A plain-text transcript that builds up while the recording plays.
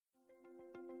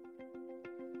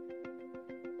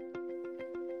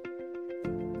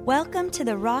Welcome to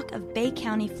the Rock of Bay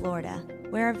County, Florida,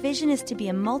 where our vision is to be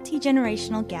a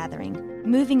multi-generational gathering,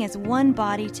 moving as one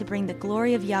body to bring the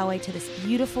glory of Yahweh to this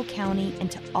beautiful county and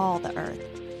to all the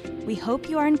earth. We hope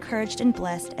you are encouraged and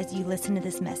blessed as you listen to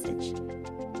this message.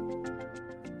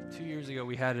 2 years ago,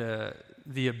 we had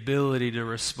the ability to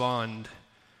respond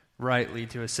rightly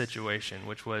to a situation,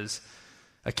 which was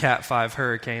a Cat 5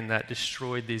 hurricane that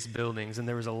destroyed these buildings. And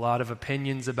there was a lot of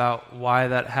opinions about why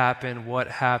that happened,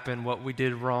 what we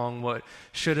did wrong, what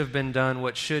should have been done,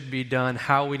 what should be done,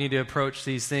 how we need to approach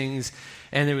these things.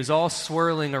 And it was all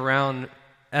swirling around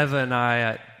Eva and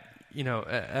I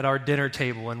at our dinner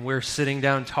table, and we're sitting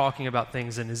down talking about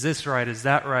things, and is this right, is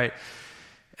that right?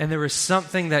 And there was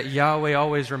something that Yahweh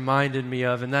always reminded me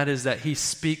of, and that is that He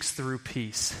speaks through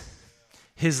peace.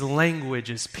 His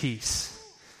language is peace.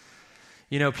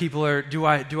 You know, people are,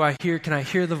 can I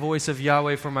hear the voice of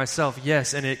Yahweh for myself?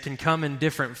 Yes, and it can come in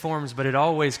different forms, but it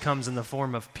always comes in the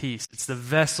form of peace. It's the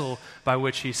vessel by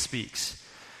which He speaks.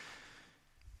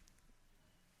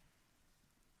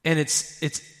 And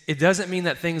it doesn't mean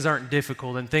that things aren't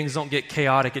difficult and things don't get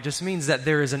chaotic. It just means that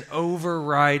there is an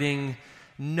overriding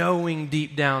knowing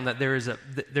deep down that there's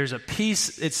a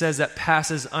peace, it says, that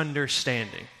passes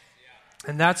understanding.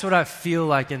 And that's what I feel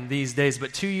like in these days.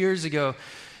 But 2 years ago,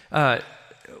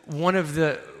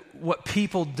 what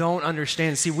people don't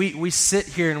understand, see, we sit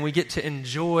here and we get to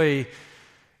enjoy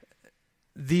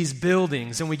these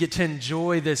buildings and we get to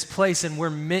enjoy this place, and we're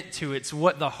meant to. It's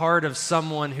what the heart of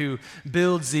someone who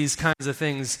builds these kinds of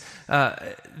things,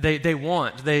 they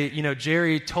want.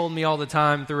 Jerry told me all the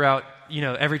time throughout,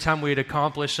 every time we'd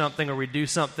accomplish something or we'd do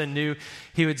something new,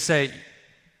 he would say,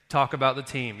 talk about the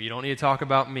team. You don't need to talk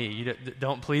about me.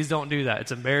 Please don't do that.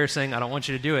 It's embarrassing. I don't want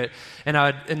you to do it. And I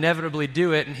would inevitably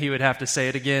do it, and he would have to say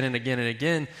it again and again and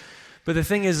again. But the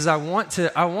thing is I want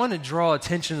to draw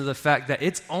attention to the fact that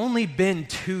it's only been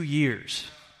 2 years.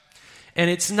 And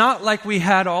it's not like we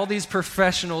had all these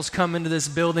professionals come into this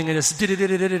building and just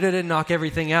knock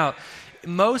everything out.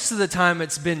 Most of the time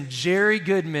it's been Jerry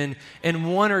Goodman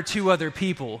and one or two other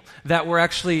people that were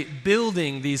actually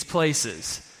building these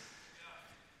places.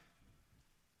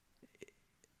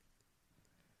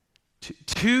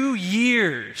 2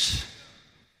 years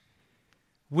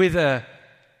with a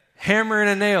hammer and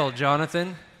a nail,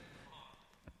 Jonathan.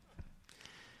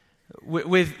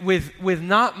 With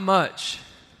not much,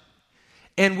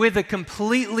 and with a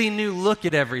completely new look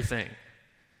at everything.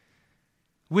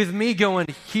 With me going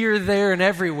here, there, and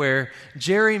everywhere,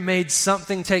 Jerry made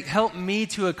something help me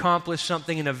to accomplish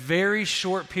something in a very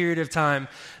short period of time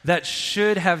that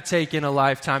should have taken a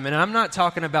lifetime. And I'm not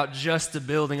talking about just a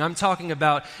building. I'm talking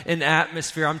about an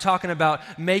atmosphere. I'm talking about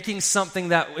making something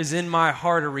that was in my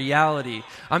heart a reality.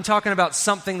 I'm talking about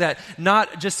something that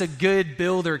not just a good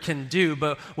builder can do.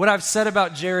 But what I've said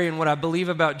about Jerry and what I believe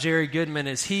about Jerry Goodman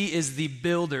is he is the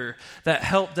builder that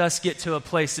helped us get to a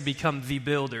place to become the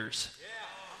builders.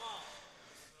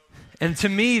 And to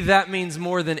me, that means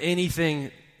more than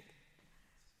anything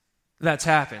that's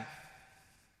happened.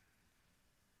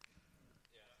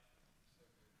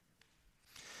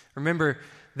 Remember,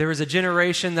 there was a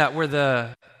generation that were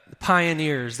the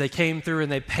pioneers. They came through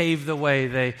and they paved the way.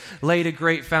 They laid a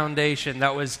great foundation.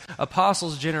 That was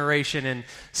Apostles' generation, and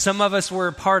some of us were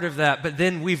a part of that. But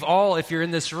then we've all, if you're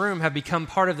in this room, have become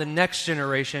part of the next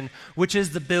generation, which is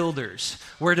the builders.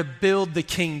 We're to build the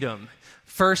kingdom,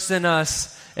 first in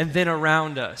us and then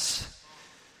around us.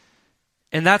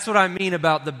 And that's what I mean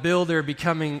about the builder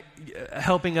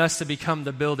helping us to become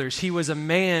the builders. He was a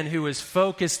man who was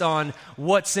focused on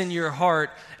what's in your heart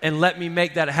and let me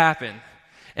make that happen.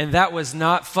 And that was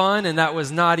not fun, and that was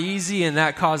not easy, and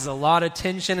that caused a lot of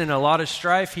tension and a lot of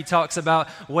strife. He talks about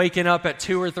waking up at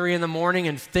 2 or 3 in the morning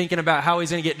and thinking about how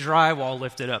he's going to get drywall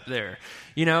lifted up there.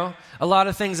 A lot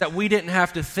of things that we didn't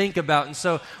have to think about. And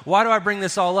so why do I bring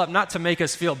this all up? Not to make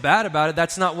us feel bad about it.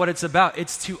 That's not what it's about.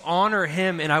 It's to honor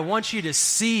him. And I want you to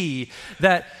see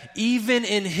that even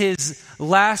in his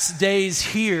last days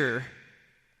here,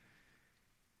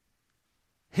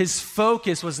 his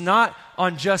focus was not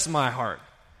on just my heart,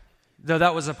 though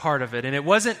that was a part of it. And it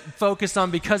wasn't focused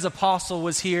on because Apostle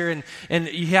was here and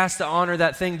he has to honor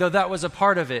that thing, though that was a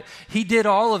part of it. He did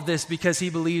all of this because he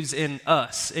believes in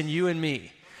us, in you and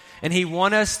me. And he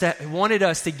wanted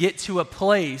us to get to a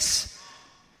place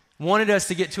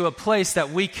that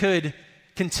we could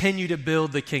continue to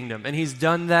build the kingdom. And he's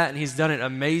done that, and he's done it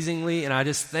amazingly. And I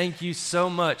just thank you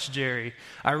so much, Jerry.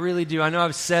 I really do. I know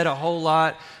I've said a whole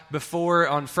lot before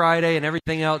on Friday and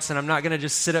everything else, and I'm not going to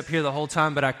just sit up here the whole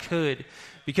time, but I could,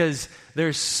 because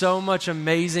there's so much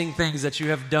amazing things that you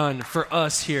have done for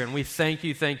us here. And we thank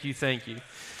you, thank you, thank you.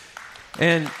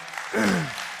 And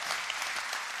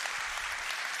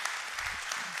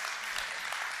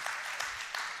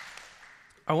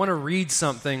I want to read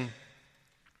something.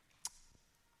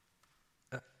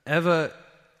 Eva,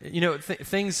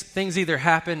 things either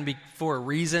happen for a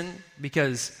reason,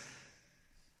 because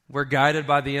we're guided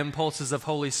by the impulses of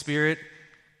Holy Spirit,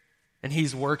 and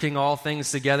He's working all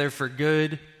things together for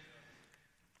good,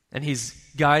 and He's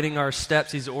guiding our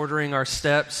steps, He's ordering our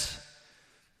steps,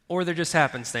 or they're just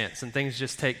happenstance, and things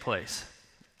just take place.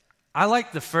 I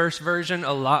like the first version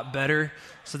a lot better,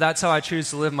 so that's how I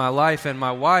choose to live my life. And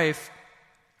my wife,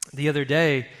 the other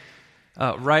day,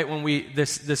 right when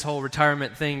this whole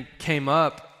retirement thing came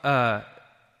up,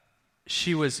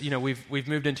 she was, we've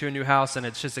moved into a new house, and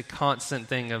it's just a constant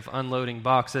thing of unloading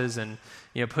boxes and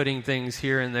putting things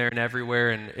here and there and everywhere.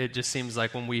 And it just seems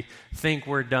like when we think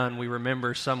we're done, we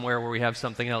remember somewhere where we have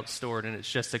something else stored, and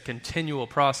it's just a continual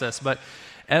process. But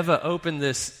Eva opened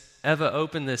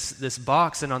this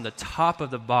box, and on the top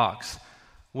of the box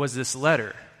was this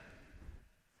letter.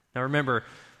 Now remember,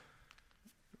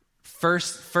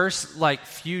 first like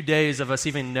few days of us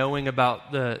even knowing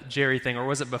about the Jerry thing, or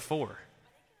was it before?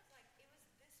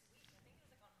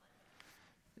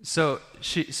 So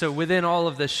within all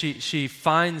of this, she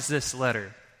finds this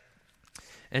letter,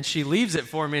 and she leaves it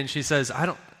for me, and she says, I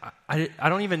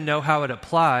don't even know how it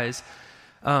applies.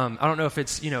 I don't know if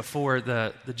it's, for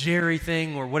the Jerry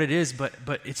thing or what it is,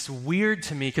 but it's weird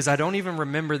to me because I don't even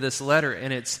remember this letter,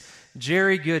 and it's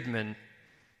Jerry Goodman,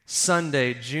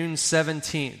 Sunday, June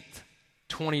 17th,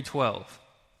 2012.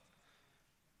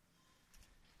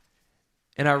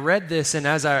 And I read this, and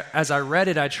as I read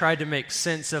it, I tried to make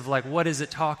sense of, like, what is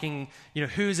it talking,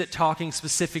 who's it talking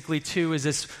specifically to? Is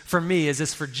this for me? Is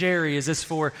this for Jerry? Is this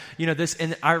for, this?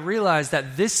 And I realized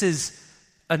that this is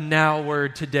a now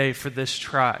word today for this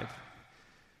tribe.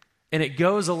 And it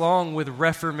goes along with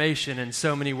reformation in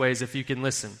so many ways, if you can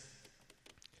listen.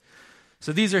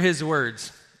 So these are his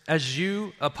words. As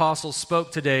you, apostles,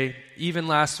 spoke today, even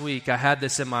last week, I had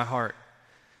this in my heart.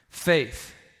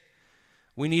 Faith.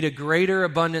 We need a greater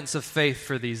abundance of faith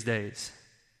for these days.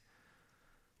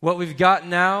 What we've got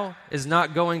now is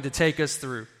not going to take us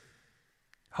through.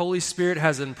 Holy Spirit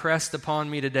has impressed upon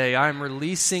me today. I am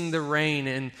releasing the rain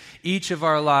in each of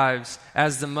our lives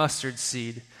as the mustard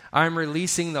seed. I am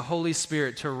releasing the Holy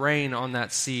Spirit to rain on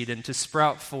that seed and to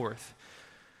sprout forth.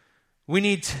 We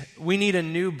need a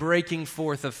new breaking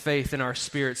forth of faith in our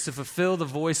spirits to fulfill the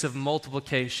voice of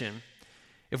multiplication.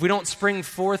 If we don't spring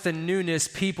forth in newness,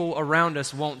 people around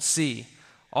us won't see.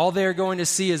 All they're going to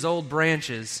see is old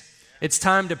branches. It's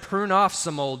time to prune off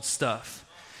some old stuff.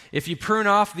 If you prune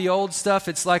off the old stuff,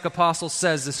 it's like Apostle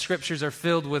says, the scriptures are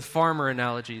filled with farmer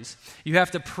analogies. You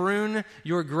have to prune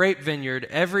your grape vineyard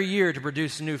every year to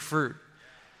produce new fruit.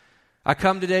 I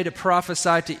come today to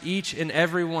prophesy to each and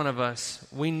every one of us.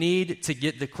 We need to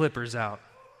get the clippers out.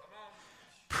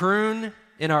 Prune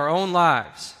in our own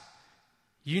lives.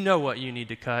 You know what you need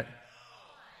to cut.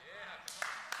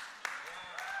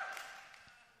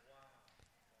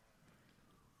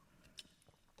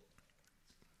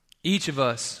 Each of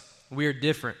us, we are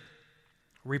different.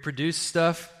 We produce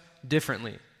stuff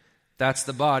differently. That's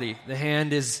the body. The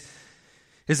hand is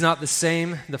not the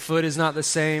same. The foot is not the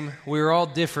same. We're all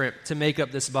different to make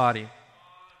up this body.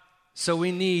 So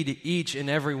we need each and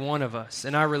every one of us.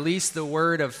 And I release the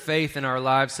word of faith in our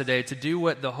lives today to do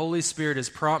what the Holy Spirit is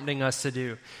prompting us to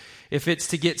do. If it's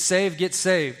to get saved, get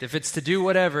saved. If it's to do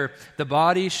whatever, the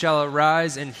body shall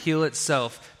arise and heal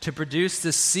itself to produce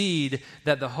the seed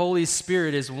that the Holy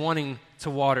Spirit is wanting to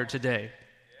water today.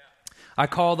 I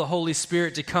call the Holy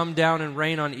Spirit to come down and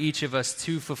rain on each of us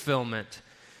to fulfillment.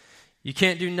 You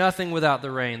can't do nothing without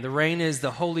the rain. The rain is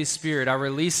the Holy Spirit. I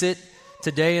release it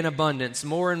today in abundance,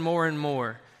 more and more and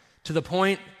more, to the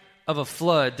point of a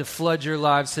flood to flood your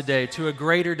lives today, to a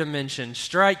greater dimension.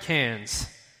 Strike hands.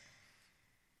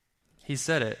 He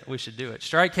said it. We should do it.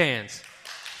 Strike hands.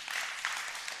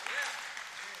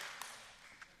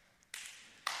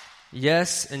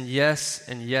 Yes and yes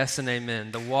and yes and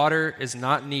amen. The water is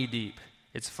not knee deep.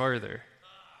 It's further.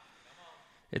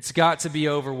 It's got to be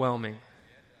overwhelming.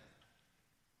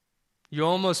 You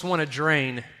almost want to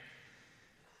drain,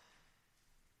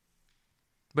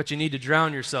 but you need to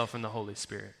drown yourself in the Holy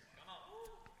Spirit.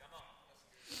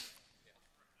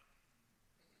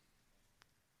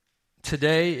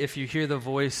 Today, if you hear the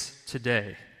voice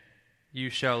today, you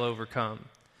shall overcome.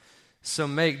 So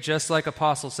make, just like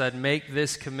Apostle said, make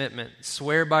this commitment.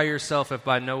 Swear by yourself if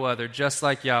by no other, just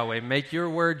like Yahweh. Make your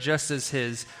word just as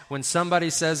his. When somebody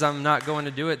says, I'm not going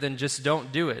to do it, then just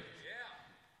don't do it.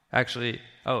 Actually,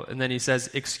 and then he says,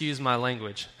 excuse my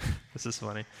language. This is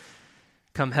funny.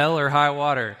 Come hell or high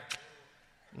water.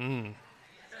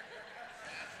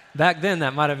 Back then,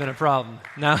 that might have been a problem.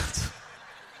 Now it's...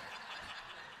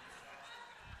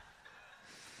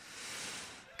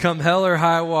 Come hell or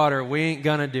high water, we ain't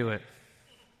gonna do it.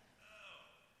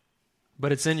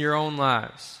 But it's in your own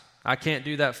lives. I can't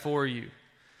do that for you.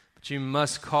 But you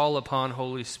must call upon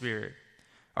Holy Spirit.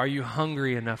 Are you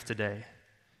hungry enough today?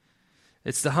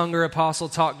 It's the hunger Apostle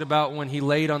talked about when he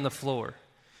laid on the floor.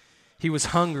 He was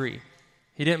hungry.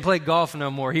 He didn't play golf no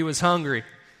more. He was hungry.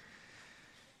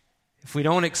 If we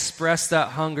don't express that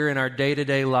hunger in our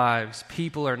day-to-day lives,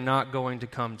 people are not going to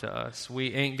come to us.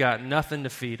 We ain't got nothing to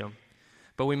feed them.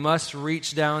 But we must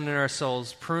reach down in our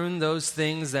souls, prune those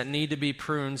things that need to be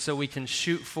pruned so we can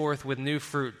shoot forth with new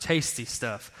fruit, tasty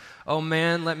stuff. Oh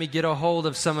man, let me get a hold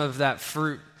of some of that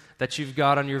fruit that you've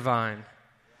got on your vine.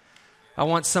 I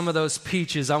want some of those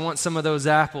peaches. I want some of those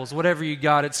apples. Whatever you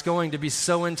got, it's going to be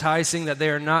so enticing that they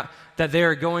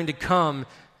are going to come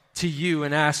to you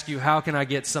and ask you, how can I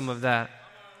get some of that?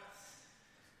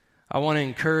 I want to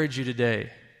encourage you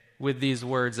today with these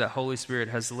words that Holy Spirit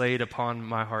has laid upon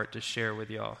my heart to share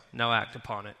with y'all. Now act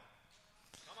upon it.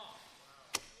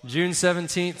 June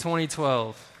 17th,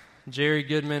 2012. Jerry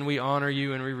Goodman, we honor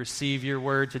you and we receive your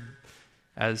word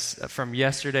as from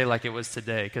yesterday like it was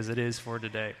today, because it is for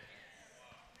today.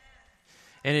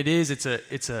 And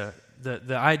the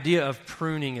idea of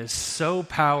pruning is so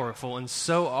powerful and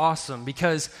so awesome,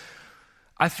 because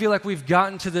I feel like we've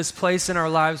gotten to this place in our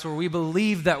lives where we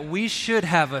believe that we should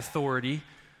have authority.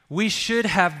 We should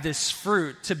have this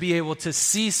fruit to be able to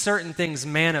see certain things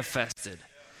manifested.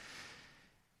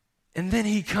 And then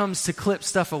he comes to clip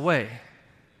stuff away.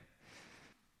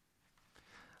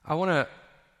 I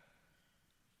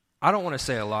don't want to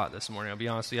say a lot this morning, I'll be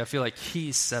honest with you. I feel like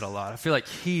he's said a lot. I feel like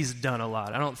he's done a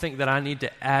lot. I don't think that I need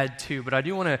to add to, but I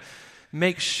do want to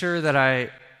make sure that I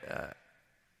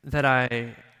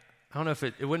don't know if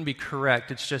it wouldn't be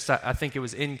correct. It's just I think it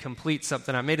was incomplete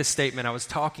something. I made a statement. I was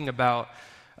talking about,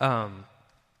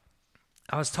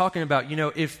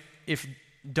 if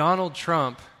Donald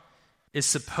Trump is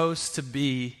supposed to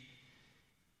be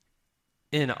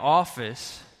in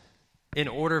office in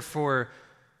order for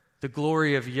the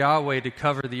glory of Yahweh to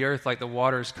cover the earth like the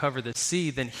waters cover the sea,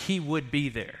 then he would be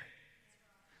there.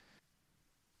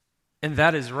 And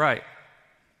that is right.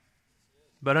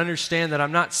 But understand that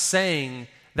I'm not saying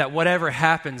that whatever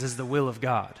happens is the will of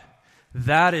God.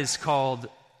 That is called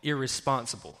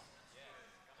irresponsible.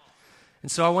 And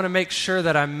so I want to make sure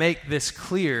that I make this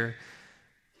clear,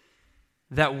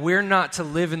 that we're not to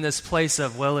live in this place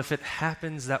of, well, if it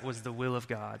happens, that was the will of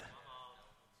God.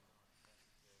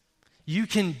 You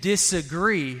can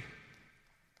disagree,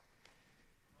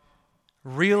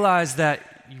 realize that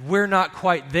we're not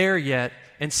quite there yet,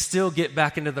 and still get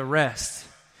back into the rest,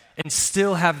 and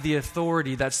still have the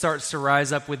authority that starts to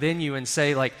rise up within you and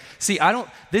say, like, see,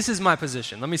 this is my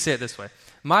position. Let me say it this way.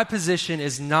 My position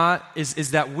is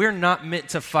that we're not meant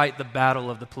to fight the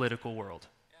battle of the political world.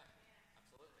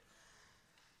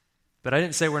 But I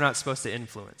didn't say we're not supposed to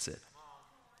influence it.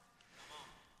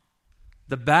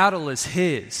 The battle is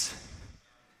His.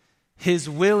 His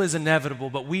will is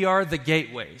inevitable, but we are the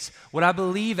gateways. What I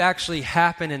believe actually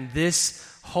happened in this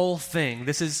whole thing,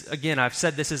 this is, again, I've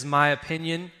said this is my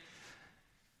opinion,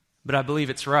 but I believe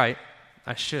it's right.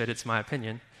 It's my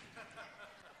opinion.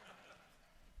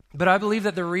 But I believe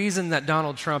that the reason that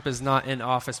Donald Trump is not in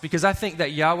office, because I think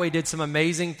that Yahweh did some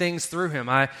amazing things through him.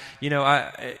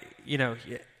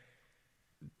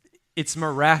 It's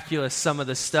miraculous, some of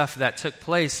the stuff that took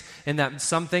place, and that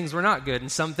some things were not good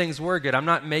and some things were good. I'm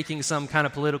not making some kind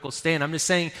of political stand. I'm just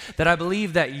saying that I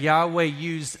believe that Yahweh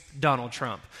used Donald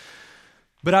Trump.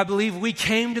 But I believe we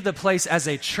came to the place as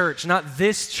a church, not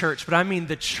this church, but I mean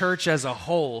the church as a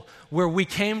whole, where we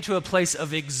came to a place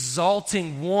of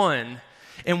exalting one.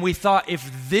 And we thought,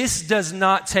 if this does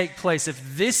not take place, if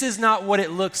this is not what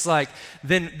it looks like,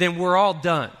 then we're all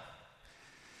done.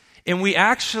 And we've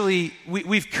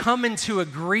come into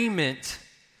agreement.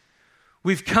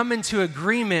 We've come into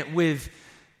agreement with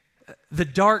the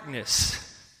darkness.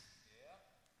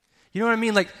 You know what I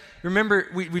mean? Like, remember,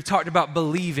 we've talked about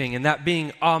believing and that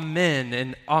being amen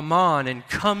and aman and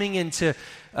coming into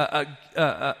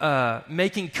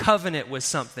making covenant with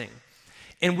something.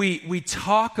 And we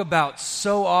talk about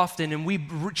so often, and we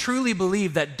truly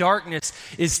believe that darkness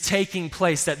is taking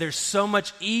place, that there's so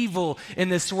much evil in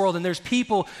this world, and there's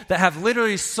people that have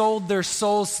literally sold their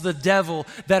souls to the devil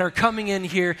that are coming in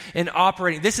here and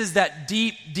operating. This is that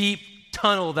deep, deep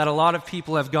tunnel that a lot of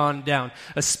people have gone down,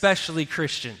 especially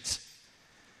Christians.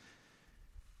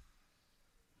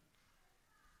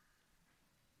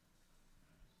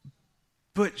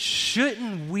 But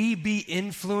shouldn't we be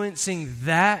influencing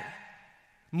that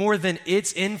more than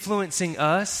it's influencing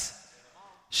us?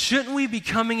 Shouldn't we be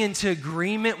coming into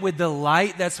agreement with the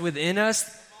light that's within us?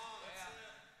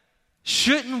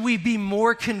 Shouldn't we be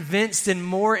more convinced and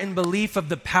more in belief of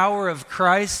the power of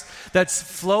Christ that's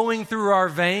flowing through our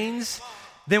veins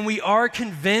than we are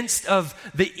convinced of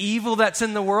the evil that's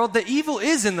in the world? The evil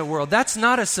is in the world. That's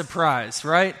not a surprise,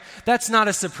 right? That's not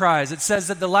a surprise. It says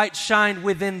that the light shined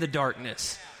within the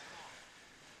darkness.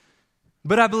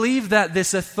 But I believe that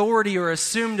this authority or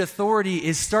assumed authority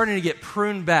is starting to get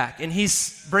pruned back. And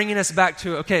he's bringing us back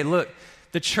to, okay, look,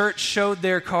 the church showed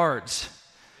their cards.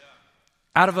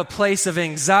 Out of a place of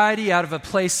anxiety, out of a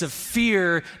place of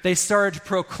fear, they started to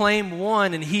proclaim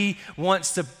one, and he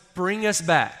wants to bring us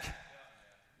back.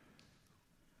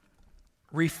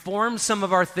 Reform some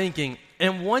of our thinking,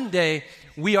 and one day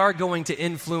we are going to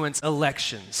influence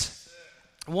elections.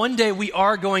 One day we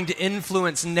are going to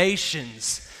influence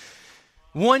nations.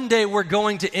 One day we're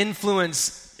going to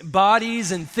influence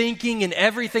bodies and thinking and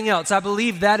everything else. I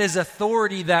believe that is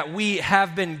authority that we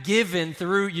have been given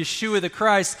through Yeshua the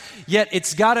Christ, yet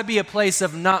it's got to be a place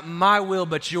of not my will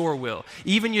but your will.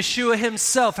 Even Yeshua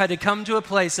himself had to come to a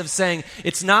place of saying,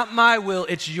 it's not my will,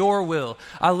 it's your will.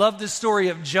 I love the story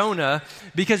of Jonah,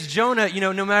 because Jonah,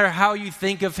 no matter how you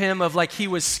think of him, of like he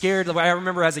was scared. I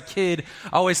remember as a kid,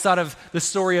 I always thought of the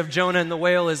story of Jonah and the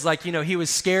whale as like, he was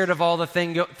scared of all the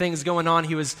things going on.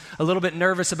 He was a little bit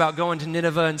nervous about going to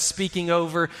Nineveh and speaking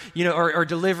over, or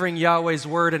delivering Yahweh's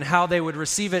word and how they would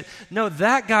receive it. No,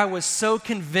 that guy was so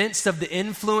convinced of the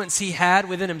influence he had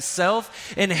within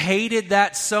himself and hated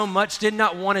that so much, did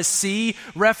not want to see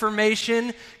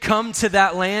reformation come to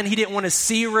that land. He didn't want to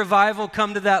see revival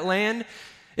come to that land.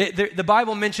 The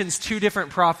Bible mentions two different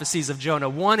prophecies of Jonah.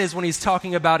 One is when he's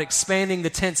talking about expanding the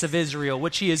tents of Israel,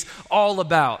 which he is all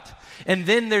about. And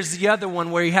then there's the other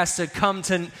one where he has to come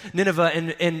to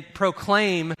Nineveh and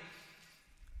proclaim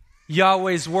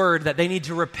Yahweh's word, that they need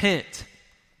to repent.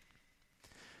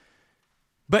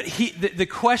 But the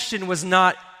question was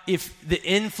not if the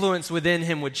influence within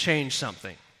him would change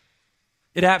something.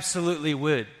 It absolutely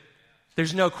would.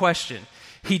 There's no question.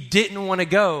 He didn't want to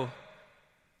go.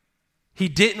 He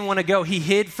didn't want to go. He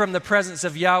hid from the presence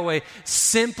of Yahweh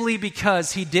simply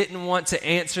because he didn't want to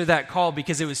answer that call,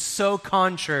 because it was so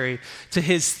contrary to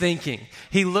his thinking.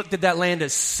 He looked at that land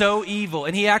as so evil.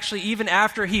 And he actually, even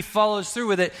after he follows through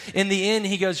with it, in the end,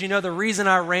 he goes, the reason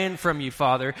I ran from you,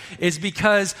 Father, is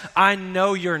because I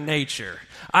know your nature.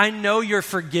 I know your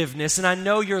forgiveness, and I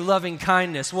know your loving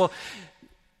kindness. Well,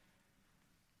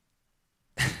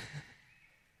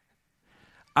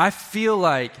 I feel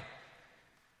like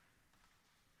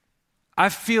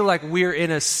we're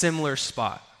in a similar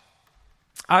spot.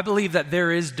 I believe that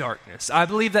there is darkness. I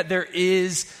believe that there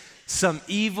is some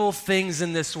evil things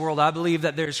in this world. I believe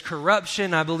that there's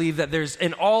corruption. I believe that there's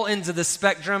in all ends of the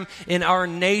spectrum, and our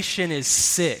nation is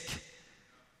sick.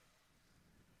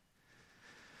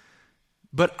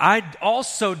 But I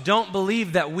also don't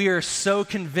believe that we are so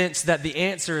convinced that the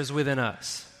answer is within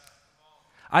us.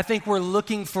 I think we're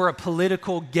looking for a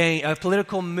political gain, a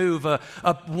political move, a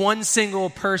one single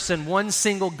person, one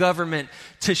single government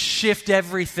to shift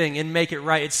everything and make it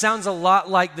right. It sounds a lot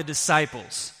like the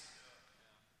disciples.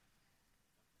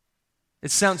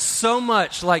 It sounds so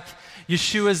much like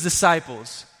Yeshua's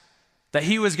disciples, that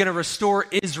he was going to restore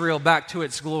Israel back to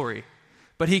its glory.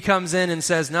 But he comes in and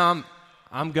says, no,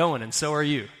 I'm going, and so are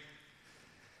you.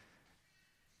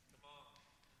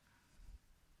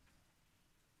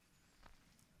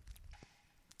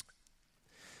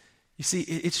 You see,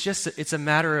 it's a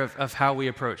matter of how we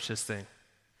approach this thing.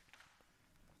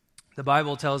 The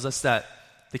Bible tells us that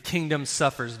the kingdom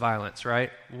suffers violence,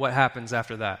 right? What happens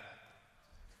after that?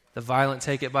 The violent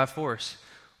take it by force.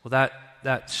 Well,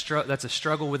 that's a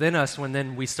struggle within us when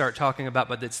then we start talking about,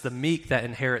 but it's the meek that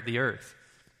inherit the earth.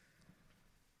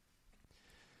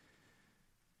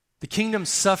 The kingdom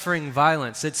suffering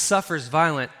violence. It suffers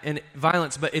violence,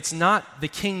 but it's not the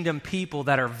kingdom people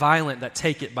that are violent that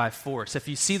take it by force. If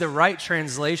you see the right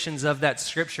translations of that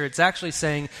scripture, it's actually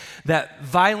saying that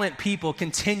violent people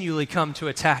continually come to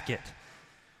attack it.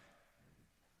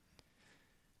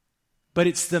 But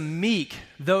it's the meek,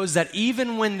 those that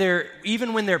even when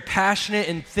they're passionate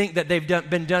and think that they've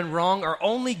been done wrong, are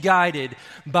only guided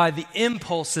by the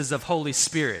impulses of Holy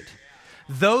Spirit.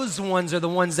 Those ones are the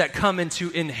ones that come in to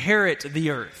inherit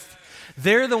the earth.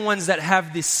 They're the ones that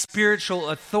have the spiritual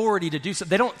authority to do so.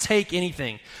 They don't take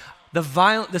anything.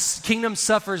 The kingdom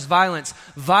suffers violence.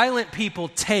 Violent people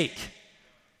take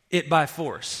it by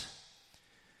force.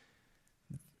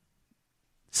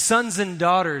 Sons and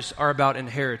daughters are about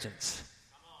inheritance.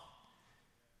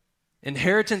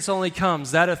 Inheritance only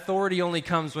comes, that authority only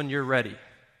comes when you're ready.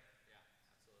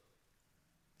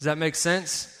 Does that make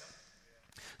sense?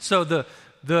 So the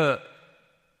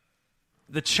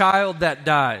child that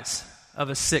dies, of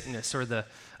a sickness, or the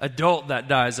adult that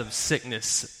dies of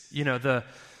sickness. You know, the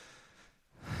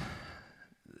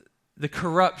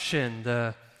corruption,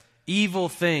 the evil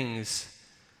things,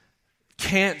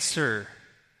 cancer,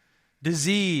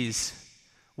 disease,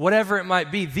 whatever it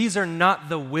might be, these are not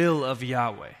the will of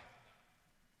Yahweh.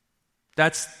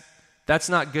 That's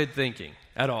not good thinking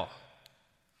at all.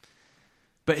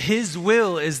 But his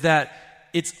will is that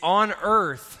it's on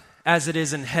earth as it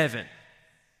is in heaven.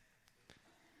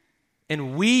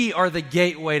 And we are the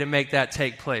gateway to make that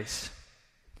take place.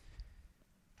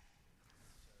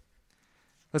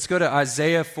 Let's go to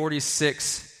Isaiah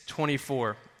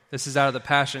 46:24. This is out of the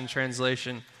Passion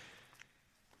Translation.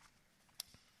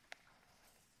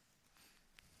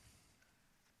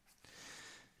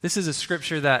 This is a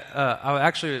scripture that I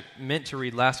actually meant to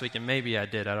read last week, and maybe I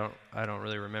did. I don't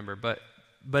really remember, but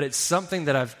it's something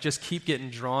that I've just keep getting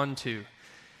drawn to,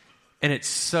 and it's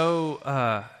so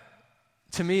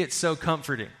to me it's so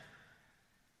comforting.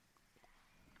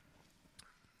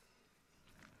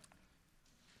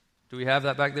 Do we have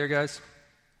that back there, guys?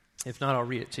 If not, I'll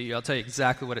read it to you. I'll tell you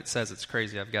exactly what it says. It's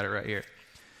crazy. I've got it right here.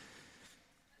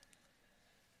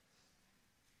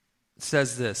 It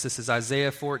says this. This is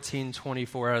Isaiah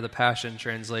 14:24 out of the Passion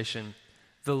Translation.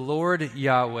 The Lord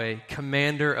Yahweh,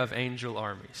 commander of angel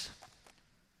armies.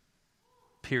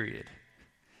 Period.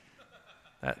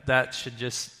 That should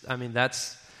just, I mean,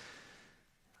 that's,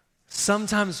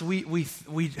 sometimes we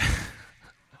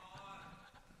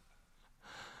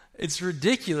it's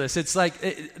ridiculous. It's like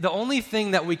the only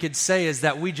thing that we could say is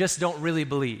that we just don't really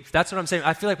believe. That's what I'm saying.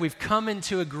 I feel like we've come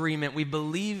into agreement. We've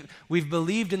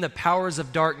believed in the powers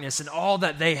of darkness and all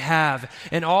that they have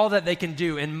and all that they can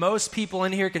do. And most people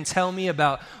in here can tell me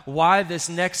about why this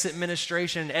next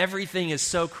administration, everything is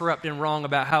so corrupt and wrong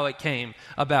about how it came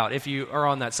about, if you are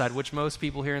on that side, which most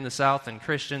people here in the South and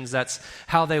Christians, that's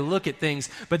how they look at things.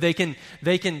 But they can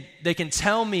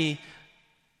tell me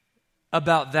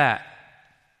about that.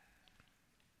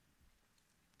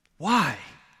 Why?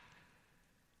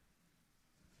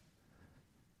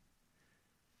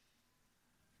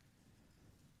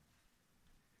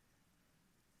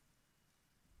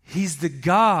 He's the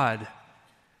God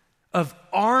of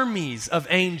armies of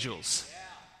angels.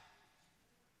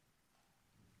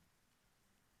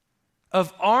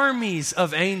 Of armies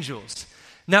of angels.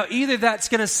 Now, either that's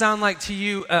going to sound like to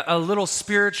you a little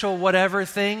spiritual whatever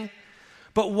thing,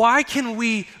 but why can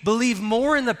we believe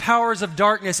more in the powers of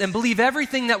darkness and believe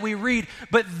everything that we read,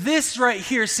 but this right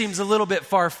here seems a little bit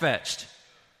far-fetched?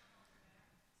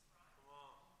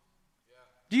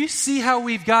 Do you see how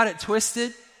we've got it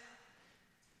twisted?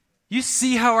 You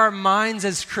see how our minds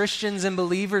as Christians and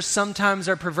believers sometimes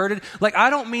are perverted? Like,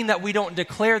 I don't mean that we don't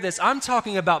declare this. I'm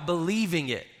talking about believing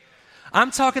it.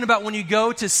 I'm talking about when you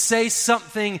go to say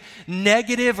something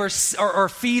negative or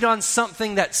feed on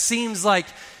something that seems like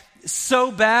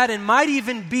so bad and might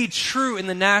even be true in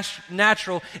the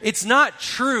natural. It's not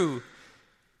true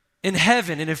in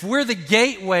heaven. And if we're the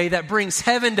gateway that brings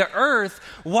heaven to earth,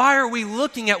 why are we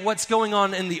looking at what's going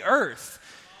on in the earth?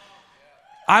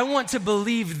 I want to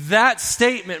believe that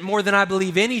statement more than I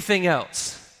believe anything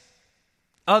else,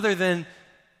 other than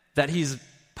that he's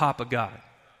Papa God.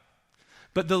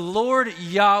 But the Lord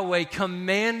Yahweh,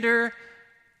 commander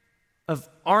of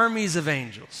armies of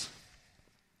angels,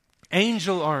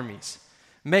 angel armies,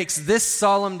 makes this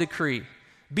solemn decree.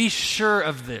 Be sure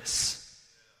of this.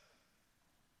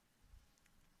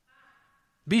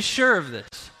 Be sure of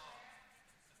this.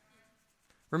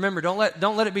 Remember, don't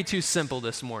let it be too simple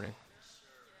this morning.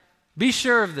 Be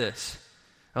sure of this.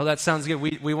 Oh, that sounds good.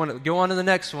 We want to go on to the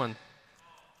next one.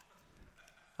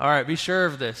 All right, be sure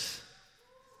of this.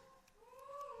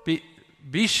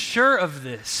 Be sure of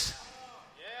this.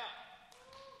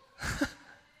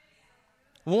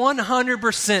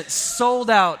 100% sold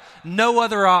out, no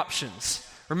other options.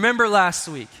 Remember last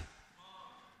week,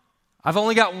 I've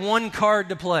only got one card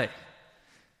to play.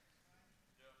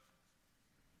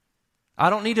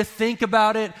 I don't need to think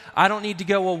about it. I don't need to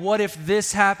go, well, what if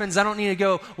this happens? I don't need to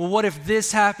go, well, what if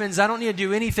this happens? I don't need to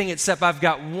do anything except I've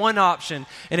got one option,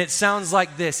 and it sounds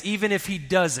like this. Even if he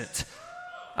doesn't,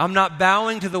 I'm not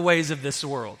bowing to the ways of this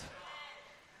world.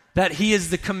 That he is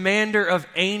the commander of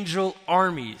angel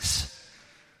armies.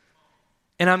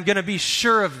 And I'm going to be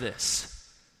sure of this.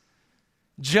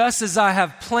 Just as I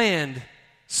have planned,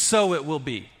 so it will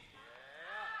be.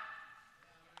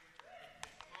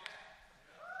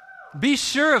 Be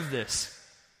sure of this.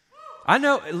 I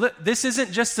know this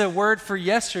isn't just a word for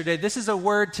yesterday. This is a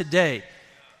word today.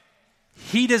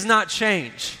 He does not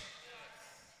change.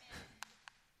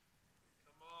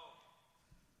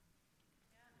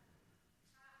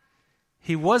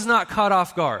 He was not caught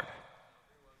off guard.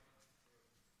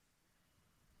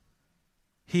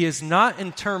 He is not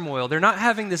in turmoil. They're not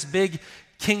having this big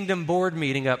kingdom board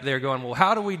meeting up there going, well,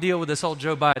 how do we deal with this whole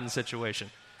Joe Biden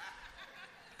situation?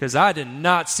 Because I did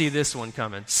not see this one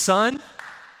coming. Son,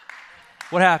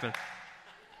 what happened?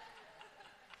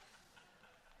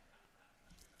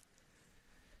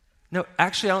 No,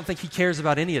 actually, I don't think he cares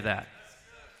about any of that.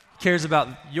 He cares about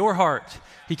your heart.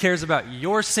 He cares about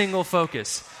your single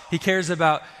focus. He cares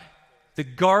about the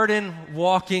garden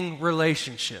walking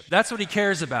relationship. That's what he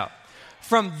cares about.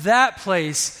 From that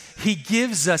place, he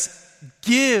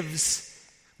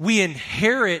we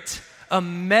inherit a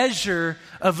measure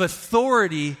of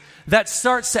authority that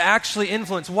starts to actually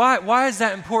influence. Why is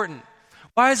that important?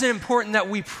 Why is it important that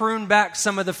we prune back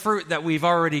some of the fruit that we've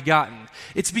already gotten?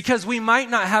 It's because we might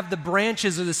not have the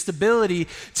branches or the stability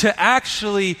to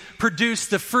actually produce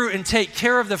the fruit and take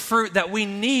care of the fruit that we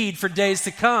need for days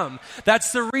to come.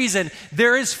 That's the reason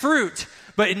there is fruit,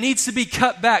 but it needs to be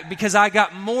cut back because I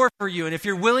got more for you. And if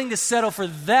you're willing to settle for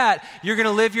that, you're going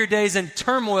to live your days in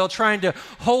turmoil trying to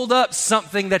hold up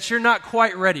something that you're not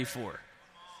quite ready for.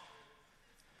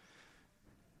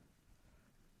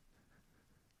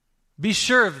 Be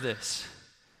sure of this.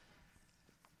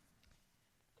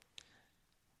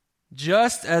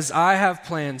 Just as I have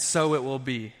planned, so it will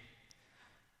be.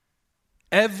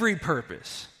 Every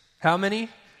purpose. How many?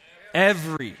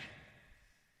 Every.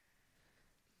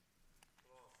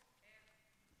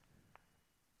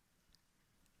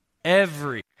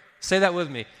 Every. Say that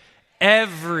with me.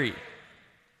 Every.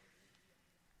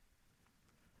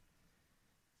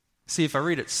 See, if I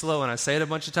read it slow and I say it a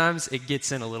bunch of times, it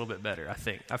gets in a little bit better,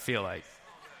 I feel like.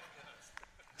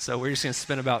 So we're just going to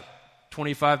spend about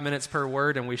 25 minutes per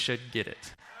word and we should get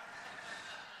it.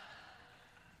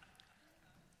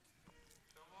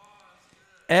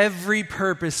 Every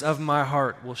purpose of my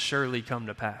heart will surely come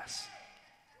to pass.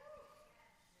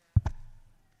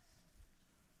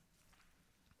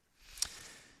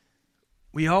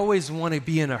 We always want to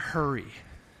be in a hurry.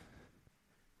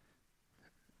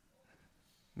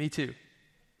 Me too.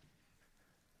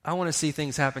 I want to see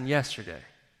things happen yesterday.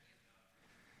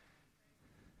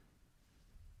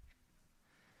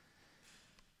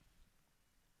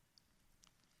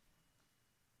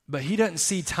 But he doesn't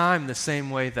see time the same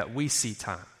way that we see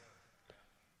time.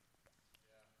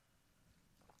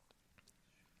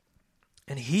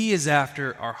 And he is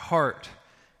after our heart,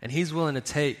 and he's willing to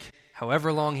take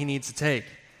however long he needs to take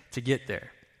to get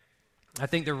there. I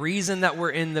think the reason that we're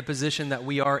in the position that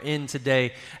we are in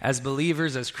today as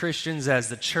believers, as Christians, as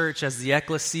the church, as the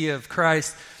ecclesia of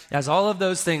Christ, as all of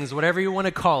those things, whatever you want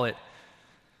to call it,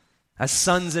 as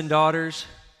sons and daughters,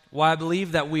 why I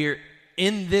believe that we're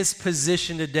in this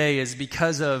position today is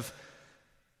because of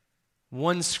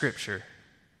one scripture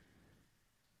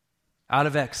out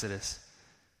of Exodus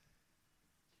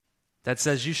that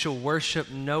says, "You shall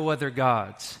worship no other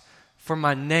gods, for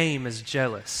my name is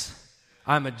jealous.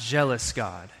 I'm a jealous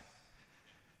God."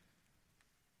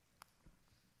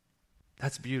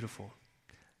 That's beautiful.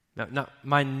 No,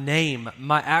 my name,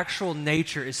 my actual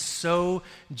nature is so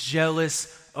jealous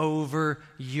over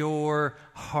your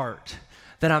heart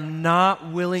that I'm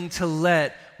not willing to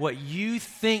let what you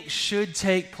think should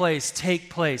take place,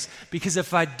 because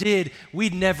if I did,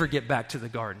 we'd never get back to the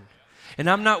garden. And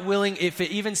I'm not willing, if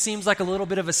it even seems like a little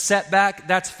bit of a setback,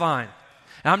 that's fine.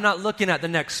 And I'm not looking at the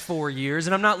next 4 years,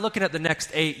 and I'm not looking at the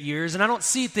next 8 years, and I don't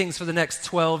see things for the next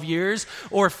 12 years,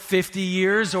 or 50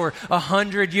 years, or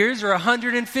 100 years, or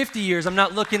 150 years. I'm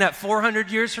not looking at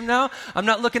 400 years from now. I'm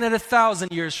not looking at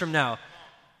 1,000 years from now.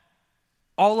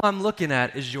 All I'm looking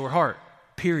at is your heart,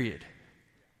 period.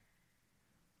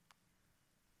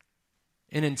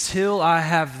 And until I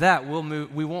have that,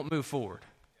 we won't move forward.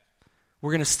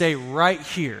 We're going to stay right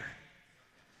here.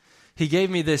 He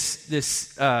gave me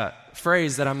this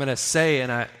phrase that I'm going to say,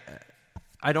 and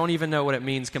I don't even know what it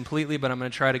means completely, but I'm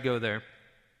going to try to go there.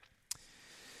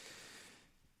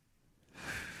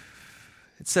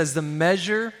 It says, the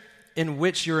measure in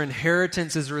which your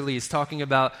inheritance is released. Talking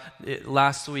about it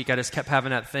last week, I just kept having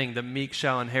that thing, the meek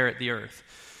shall inherit the earth.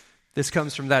 This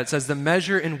comes from that. It says, the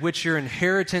measure in which your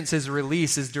inheritance is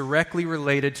released is directly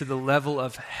related to the level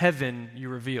of heaven you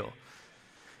reveal.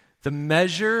 The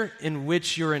measure in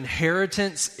which your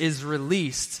inheritance is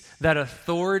released, that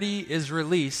authority is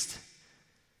released,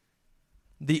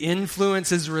 the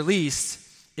influence is released,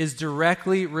 is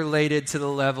directly related to the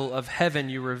level of heaven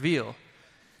you reveal.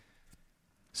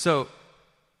 So,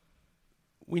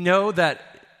 we know that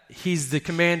he's the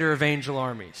commander of angel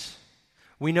armies.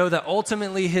 We know that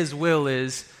ultimately his will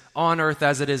is on earth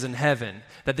as it is in heaven,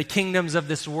 that the kingdoms of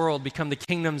this world become the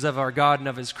kingdoms of our God and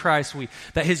of his Christ,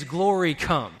 that his glory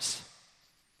comes.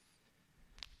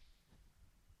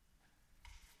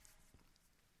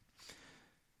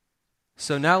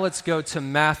 So now let's go to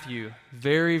Matthew.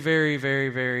 Very, very, very,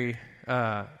 very,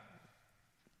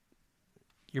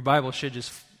 your Bible should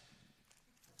just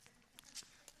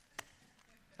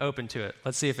open to it.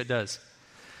 Let's see if it does.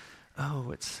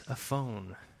 Oh, it's a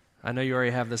phone. I know you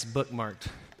already have this bookmarked.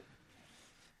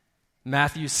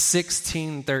 Matthew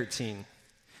 16:13.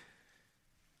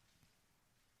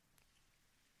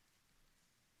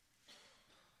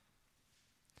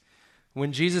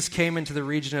 When Jesus came into the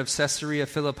region of Caesarea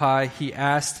Philippi, he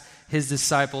asked his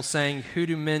disciples, saying, "Who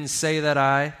do men say that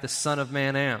I, the Son of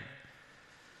Man, am?"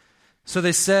 So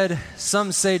they said,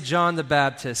 "Some say John the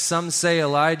Baptist, some say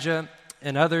Elijah,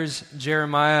 and others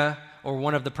Jeremiah or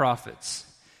one of the prophets."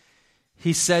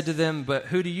 He said to them, "But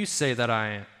who do you say that I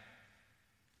am?"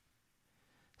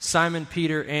 Simon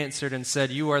Peter answered and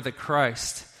said, "You are the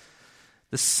Christ,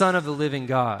 the Son of the living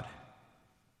God."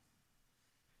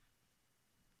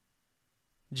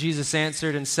 Jesus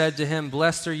answered and said to him,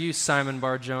 "Blessed are you, Simon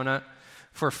Bar-Jonah,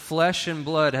 for flesh and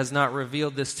blood has not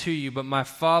revealed this to you, but my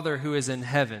Father who is in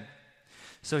heaven."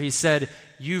 So he said,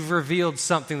 "You've revealed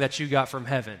something that you got from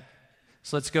heaven."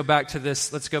 So let's go back to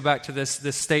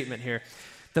this statement here.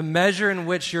 The measure in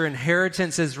which your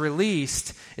inheritance is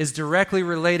released is directly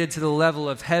related to the level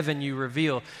of heaven you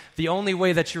reveal. The only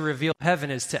way that you reveal heaven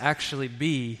is to actually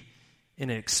be in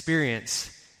an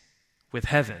experience with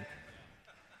heaven,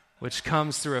 which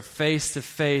comes through a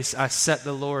face-to-face, I set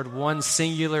the Lord one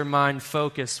singular mind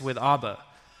focus with Abba.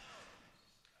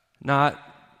 Not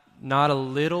a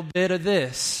little bit of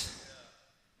this,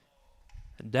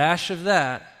 a dash of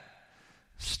that,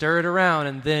 stir it around,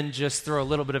 and then just throw a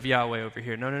little bit of Yahweh over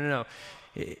here. No.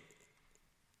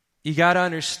 You got to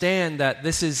understand that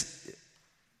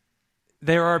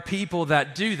there are people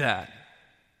that do that.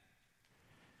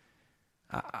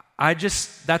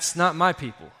 That's not my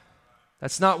people.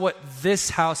 That's not what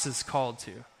this house is called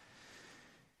to.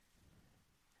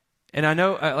 And I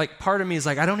know, part of me is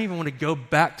like, I don't even want to go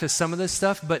back to some of this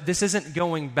stuff, but this isn't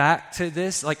going back to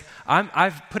this. Like,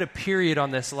 I've put a period on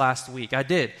this last week. I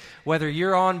did. Whether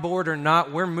you're on board or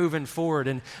not, we're moving forward.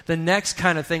 And the next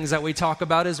kind of things that we talk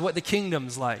about is what the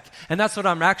kingdom's like. And that's what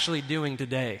I'm actually doing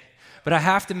today. But I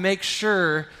have to make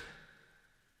sure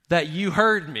that you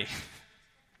heard me.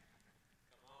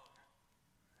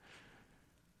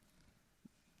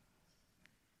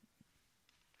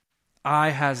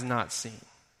 Eye has not seen.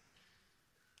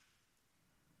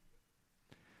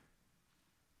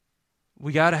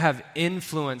 We got to have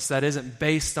influence that isn't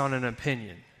based on an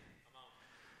opinion.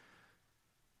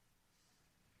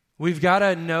 We've got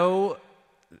to know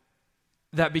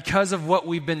that because of what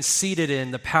we've been seated in,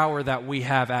 the power that we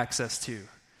have access to.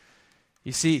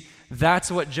 You see, that's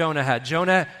what Jonah had.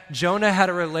 Jonah had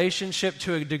a relationship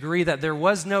to a degree that there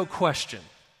was no question.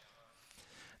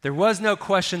 There was no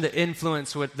question the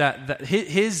influence with that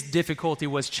his difficulty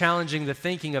was challenging the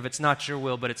thinking of, it's not your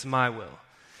will, but it's my will.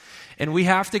 And we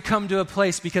have to come to a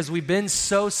place, because we've been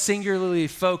so singularly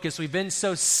focused, we've been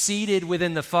so seated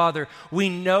within the Father, we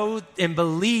know and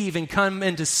believe and come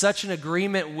into such an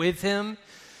agreement with Him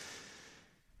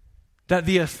that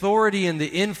the authority and the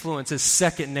influence is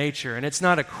second nature, and it's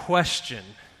not a question.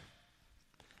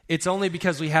 It's only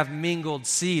because we have mingled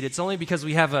seed. It's only because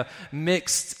we have a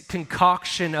mixed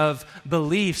concoction of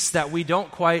beliefs that we don't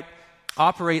quite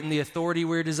operate in the authority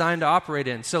we're designed to operate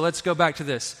in. So let's go back to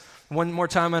this. One more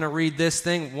time, I'm going to read this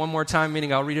thing. One more time,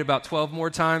 meaning I'll read it about 12 more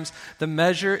times. The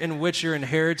measure in which your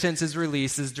inheritance is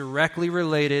released is directly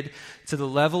related to the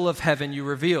level of heaven you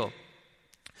reveal.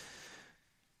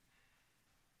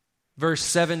 Verse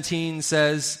 17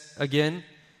 says, again,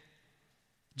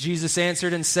 Jesus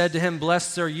answered and said to him,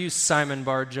 "Blessed are you, Simon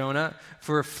Bar-Jonah,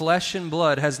 for flesh and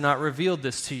blood has not revealed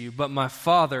this to you, but my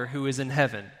Father who is in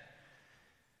heaven.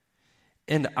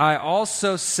 And I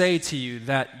also say to you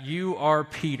that you are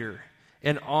Peter,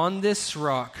 and on this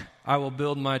rock I will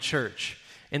build my church,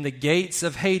 and the gates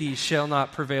of Hades shall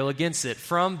not prevail against it."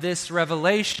 From this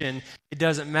revelation, it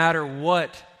doesn't matter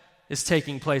what is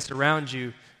taking place around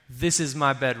you. This is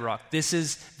my bedrock. This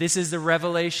is the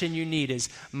revelation you need, is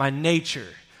my nature.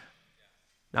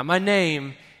 Not my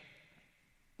name,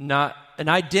 not an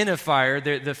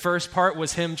identifier. The first part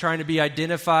was him trying to be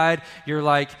identified. You're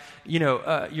like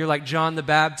John the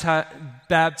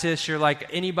Baptist. You're like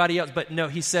anybody else. But no,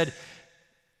 he said,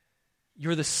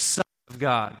 you're the Son of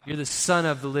God. You're the Son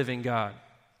of the living God.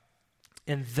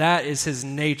 And that is his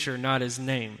nature, not his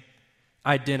name.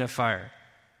 Identifier.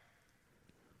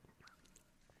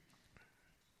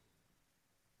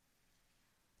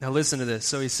 Now listen to this.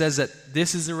 So he says that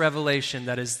this is the revelation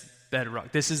that is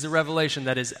bedrock. This is the revelation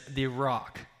that is the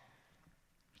rock.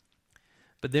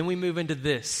 But then we move into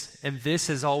this, and this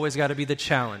has always got to be the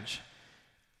challenge.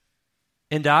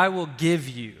 and I will give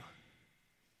you.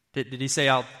 Did he say,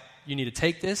 you need to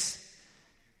take this?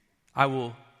 I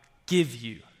will give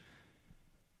you.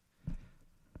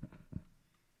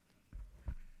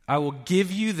 I will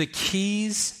give you the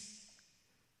keys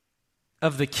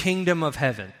of the kingdom of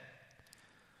heaven.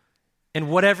 And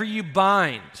whatever you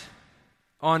bind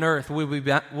on earth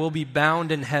will be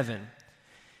bound in heaven.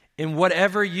 And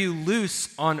whatever you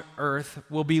loose on earth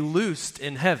will be loosed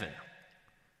in heaven.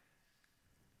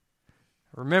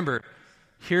 Remember,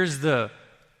 here's the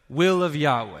will of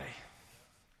Yahweh.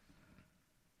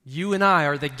 You and I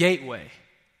are the gateway.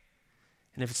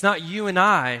 And if it's not you and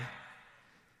I,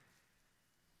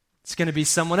 it's going to be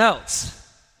someone else.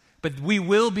 But we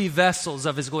will be vessels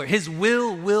of His glory. His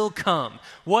will come.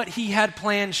 What He had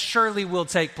planned surely will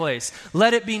take place.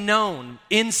 Let it be known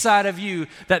inside of you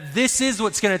that this is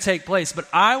what's going to take place. But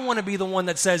I want to be the one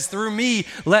that says, through me,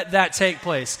 let that take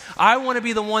place. I want to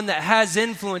be the one that has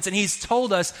influence. And He's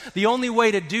told us the only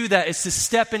way to do that is to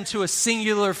step into a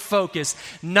singular focus,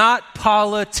 not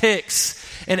politics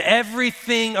and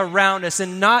everything around us,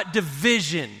 and not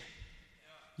division.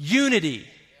 Unity.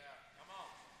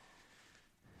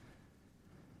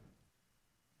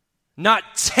 Not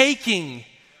taking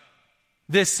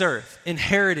this earth,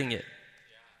 inheriting it.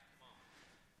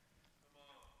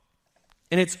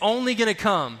 And it's only going to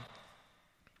come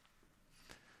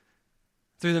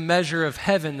through the measure of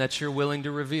heaven that you're willing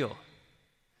to reveal.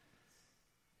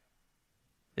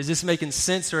 Is this making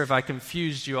sense, or have I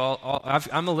confused you all?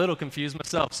 I'm a little confused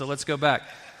myself, so let's go back.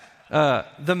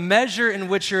 The measure in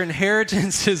which your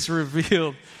inheritance is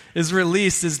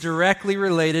released, is directly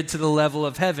related to the level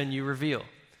of heaven you reveal.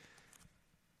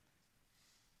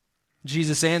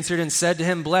 Jesus answered and said to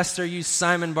him, "Blessed are you,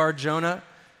 Simon Bar-Jonah,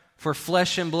 for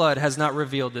flesh and blood has not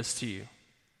revealed this to you,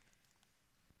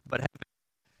 but heaven."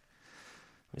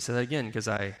 Let me say that again because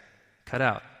I cut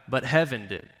out. But heaven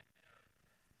did.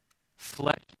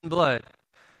 Flesh and blood.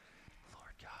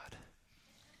 Lord God.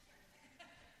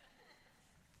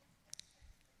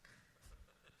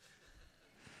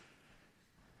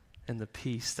 And the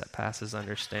peace that passes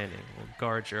understanding will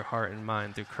guard your heart and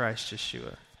mind through Christ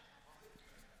Yeshua.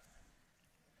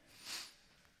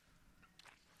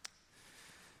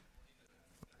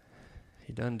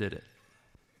 He done did it.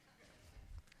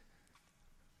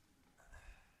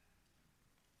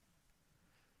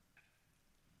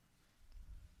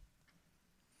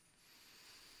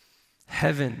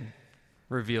 Heaven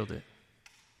revealed it.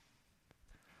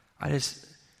 I just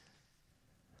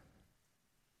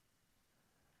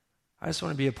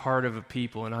want to be a part of a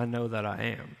people, and I know that I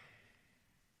am.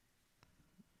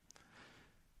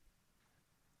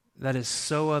 That is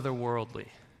so otherworldly.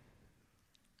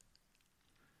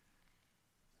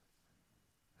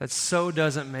 That so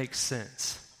doesn't make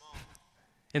sense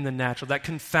in the natural. That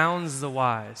confounds the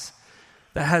wise.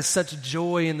 That has such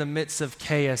joy in the midst of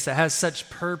chaos. That has such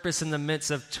purpose in the midst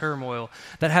of turmoil.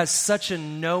 That has such a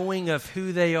knowing of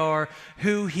who they are,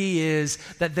 who He is,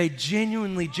 that they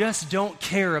genuinely just don't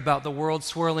care about the world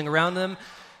swirling around them.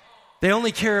 They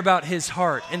only care about His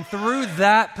heart. And through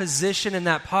that position and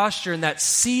that posture and that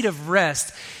seat of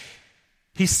rest,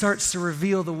 He starts to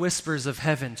reveal the whispers of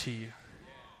heaven to you.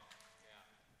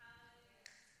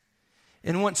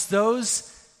 And once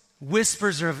those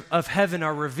whispers of heaven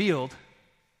are revealed,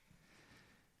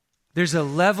 there's a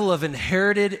level of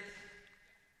inherited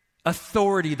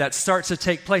authority that starts to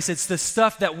take place. It's the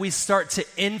stuff that we start to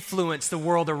influence the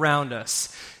world around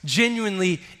us,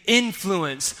 genuinely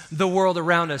influence the world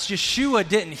around us. Yeshua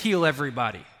didn't heal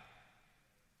everybody.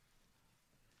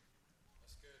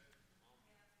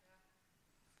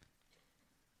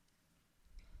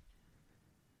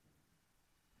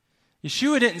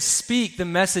 Yeshua didn't speak the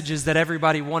messages that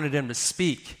everybody wanted Him to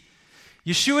speak.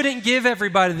 Yeshua didn't give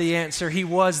everybody the answer. He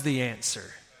was the answer.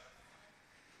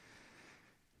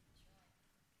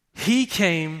 He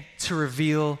came to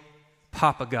reveal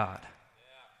Papa God.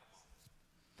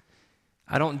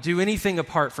 I don't do anything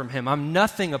apart from Him. I'm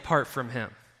nothing apart from Him.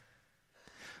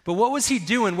 But what was He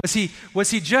doing? Was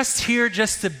he just here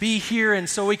just to be here and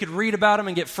so we could read about Him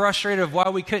and get frustrated of why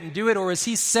we couldn't do it? Or is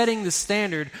He setting the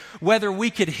standard whether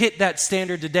we could hit that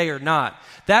standard today or not?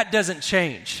 That doesn't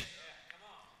change.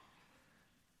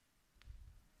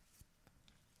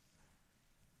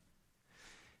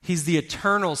 He's the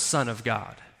eternal Son of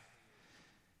God.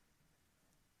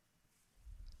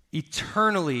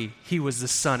 Eternally, He was the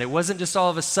Son. It wasn't just all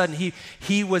of a sudden.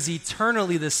 He was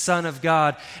eternally the Son of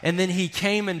God, and then He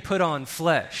came and put on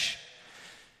flesh.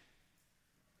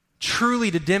 Truly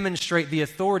to demonstrate the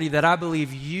authority that I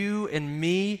believe you and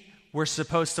me were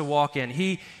supposed to walk in.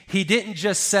 He didn't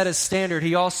just set a standard,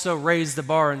 He also raised the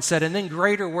bar and said, and then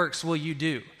greater works will you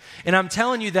do. And I'm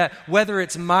telling you that whether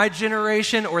it's my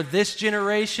generation or this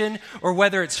generation, or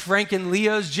whether it's Frank and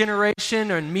Leo's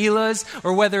generation or Mila's,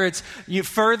 or whether it's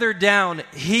further down,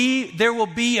 there will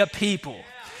be a people.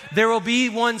 There will be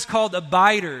ones called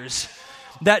abiders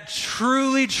that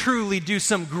truly, truly do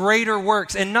some greater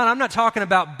works. And I'm not talking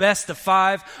about best of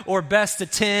 5 or best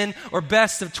of 10 or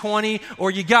best of 20,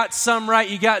 or you got some right,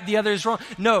 you got the others wrong.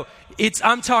 No,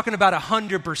 I'm talking about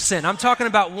 100%. I'm talking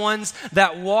about ones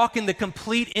that walk in the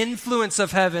complete influence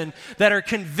of heaven, that are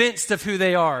convinced of who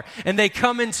they are. And they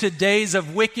come into days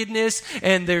of wickedness,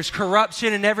 and there's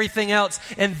corruption and everything else,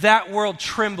 and that world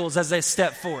trembles as they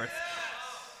step forth.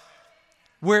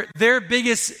 Where their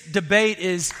biggest debate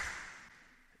is,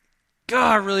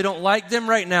 God, I really don't like them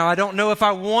right now. I don't know if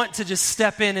I want to just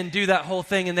step in and do that whole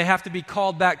thing. And they have to be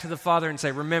called back to the Father and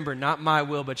say, remember, not my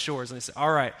will, but yours. And they say,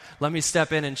 all right, let me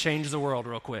step in and change the world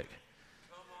real quick.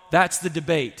 That's the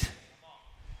debate.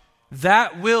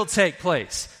 That will take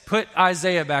place. Put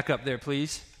Isaiah back up there,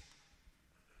 please.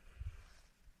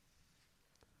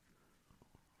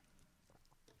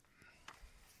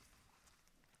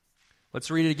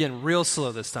 Let's read it again real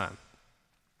slow this time.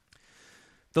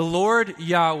 The Lord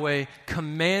Yahweh,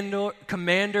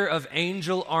 commander of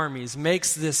angel armies,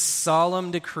 makes this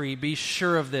solemn decree. Be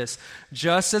sure of this.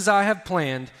 Just as I have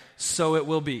planned, so it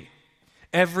will be.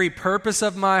 Every purpose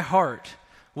of my heart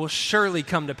will surely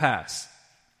come to pass.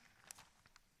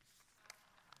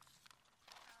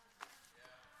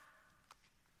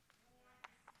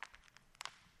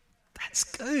 That's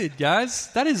good, guys.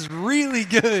 That is really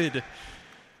good.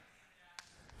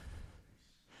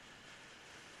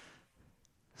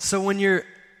 So when you're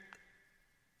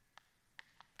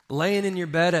laying in your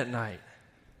bed at night,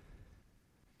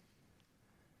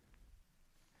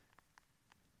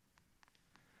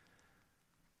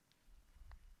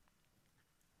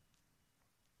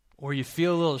 or you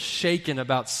feel a little shaken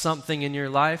about something in your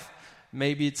life,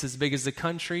 maybe it's as big as the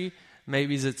country,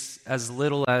 maybe it's as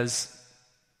little as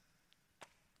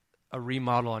a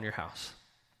remodel on your house.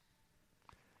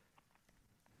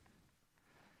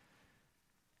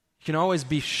 You can always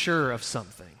be sure of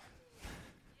something.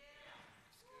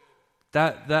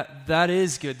 That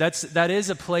is good. That is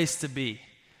a place to be.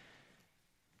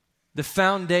 The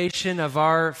foundation of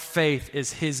our faith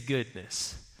is His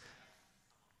goodness,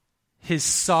 His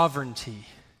sovereignty.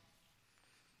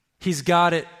 He's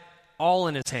got it all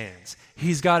in His hands.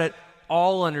 He's got it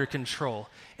all under control.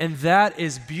 And that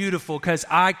is beautiful because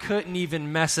I couldn't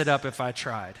even mess it up if I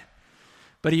tried.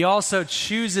 But He also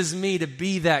chooses me to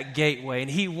be that gateway. And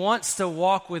He wants to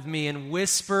walk with me and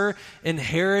whisper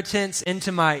inheritance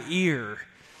into my ear.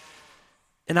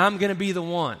 And I'm going to be the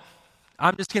one.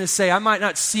 I'm just going to say, I might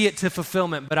not see it to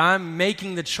fulfillment, but I'm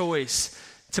making the choice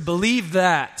to believe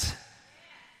that.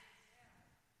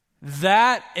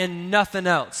 That and nothing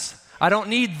else. I don't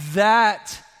need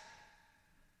that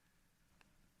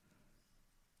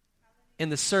in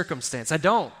the circumstance. I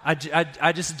don't.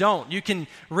 I just don't. You can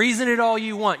reason it all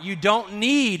you want. You don't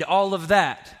need all of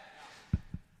that.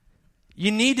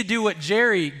 You need to do what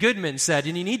Jerry Goodman said,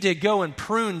 and you need to go and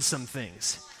prune some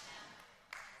things.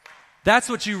 That's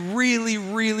what you really,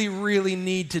 really, really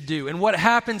need to do. And what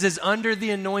happens is under the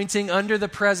anointing, under the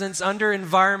presence, under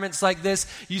environments like this,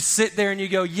 you sit there and you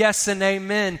go, yes and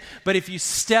amen. But if you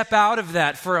step out of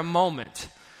that for a moment,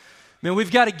 man,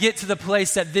 we've got to get to the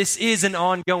place that this is an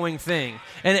ongoing thing.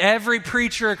 And every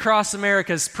preacher across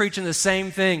America is preaching the same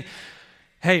thing.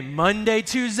 Hey, Monday,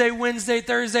 Tuesday, Wednesday,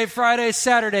 Thursday, Friday,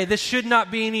 Saturday, this should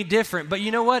not be any different. But you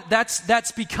know what?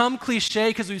 That's become cliche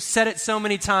because we've said it so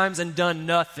many times and done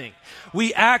nothing.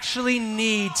 We actually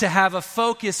need to have a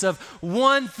focus of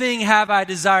one thing have I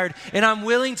desired, and I'm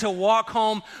willing to walk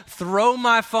home, throw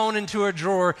my phone into a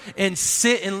drawer, and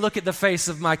sit and look at the face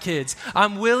of my kids.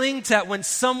 I'm willing to, when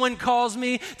someone calls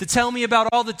me to tell me about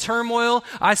all the turmoil,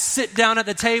 I sit down at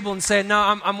the table and say, no,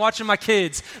 I'm watching my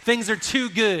kids. Things are too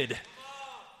good.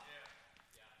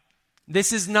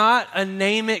 This is not a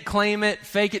name it, claim it,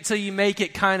 fake it till you make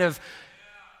it kind of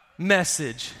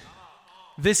message.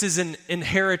 This is an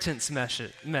inheritance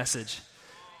message.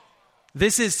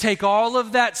 This is take all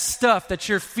of that stuff that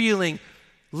you're feeling,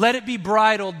 let it be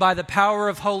bridled by the power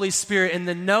of Holy Spirit and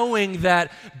the knowing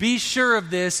that be sure of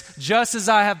this, just as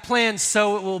I have planned,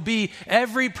 so it will be.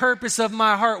 Every purpose of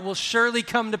my heart will surely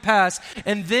come to pass.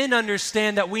 And then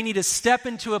understand that we need to step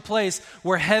into a place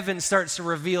where heaven starts to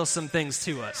reveal some things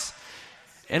to us.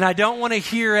 And I don't want to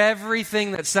hear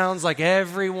everything that sounds like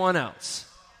everyone else.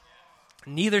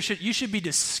 You should be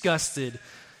disgusted.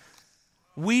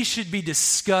 We should be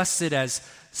disgusted as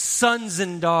sons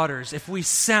and daughters if we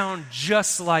sound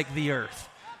just like the earth.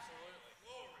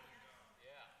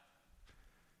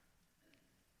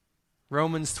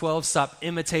 Romans 12, stop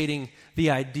imitating the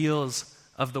ideals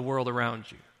of the world around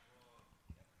you.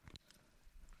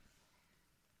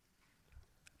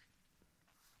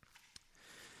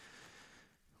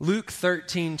 Luke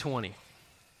 13:20. I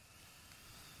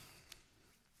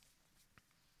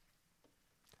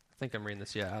think I'm reading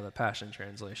this, out of the Passion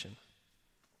Translation.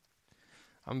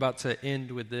 I'm about to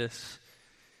end with this.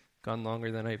 Gone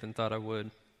longer than I even thought I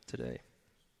would today.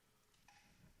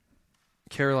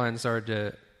 Caroline started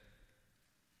to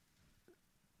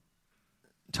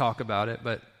talk about it,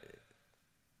 but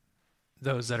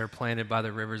those that are planted by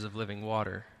the rivers of living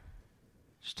water.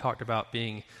 She talked about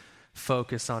being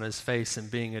focused on his face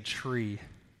and being a tree.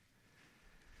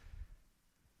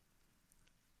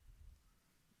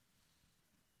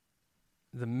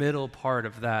 The middle part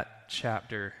of that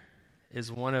chapter is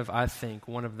I think,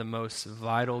 one of the most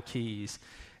vital keys.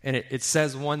 And it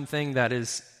says one thing that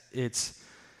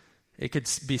it could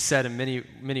be said in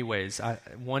many ways.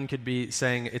 One could be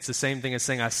saying, it's the same thing as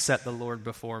saying, I set the Lord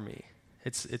before me.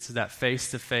 It's that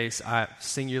face-to-face,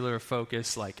 singular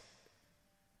focus, like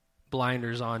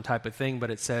blinders on type of thing,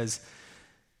 but it says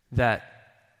that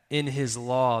in his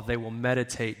law they will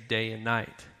meditate day and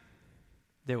night.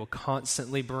 They will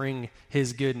constantly bring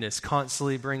his goodness,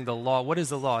 constantly bring the law. What is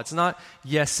the law? It's not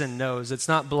yes and no's. It's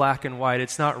not black and white.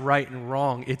 It's not right and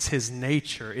wrong. It's his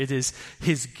nature. It is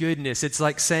his goodness. It's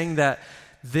like saying that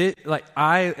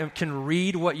I can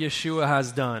read what Yeshua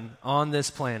has done on this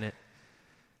planet,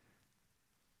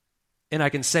 and I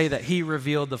can say that he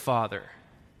revealed the Father.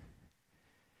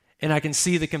 And I can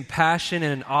see the compassion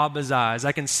in an Abba's eyes.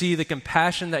 I can see the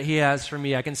compassion that he has for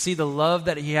me. I can see the love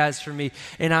that he has for me.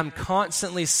 And I'm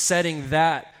constantly setting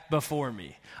that before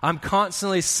me. I'm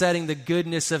constantly setting the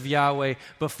goodness of Yahweh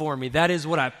before me. That is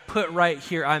what I put right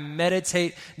here. I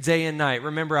meditate day and night.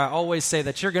 Remember, I always say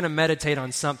that you're going to meditate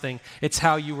on something. It's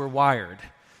how you were wired.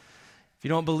 If you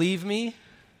don't believe me,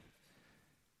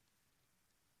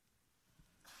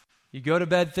 you go to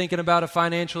bed thinking about a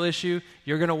financial issue,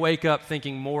 you're going to wake up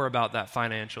thinking more about that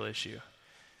financial issue.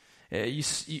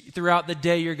 Throughout the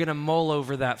day, you're going to mull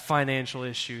over that financial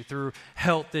issue, through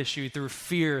health issue, through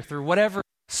fear, through whatever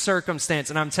circumstance.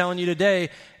 And I'm telling you today,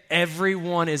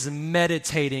 everyone is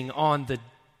meditating on the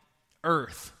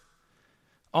earth,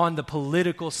 on the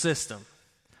political system,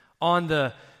 on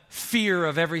the fear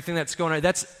of everything that's going on.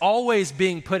 That's always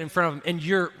being put in front of them, and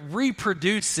you're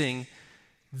reproducing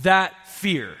that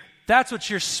fear. That's what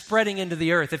you're spreading into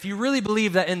the earth. If you really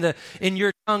believe that in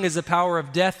your tongue is the power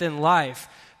of death and life,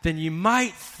 then you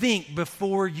might think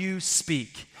before you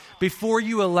speak, before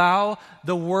you allow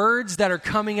the words that are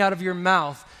coming out of your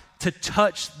mouth to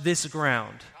touch this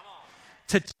ground,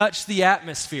 to touch the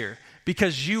atmosphere,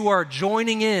 because you are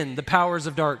joining in the powers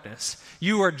of darkness.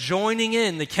 You are joining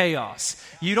in the chaos.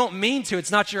 You don't mean to,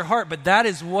 it's not your heart, but that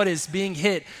is what is being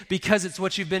hit because it's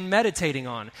what you've been meditating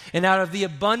on. And out of the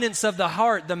abundance of the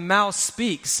heart, the mouth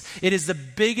speaks. It is the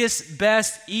biggest,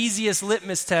 best, easiest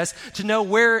litmus test to know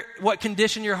what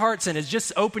condition your heart's in, is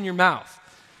just open your mouth.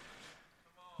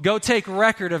 Go take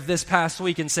record of this past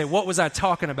week and say, what was I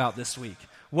talking about this week?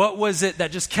 What was it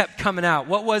that just kept coming out?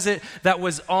 What was it that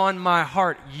was on my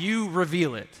heart? You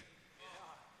reveal it.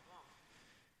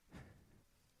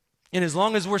 And as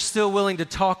long as we're still willing to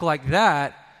talk like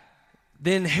that,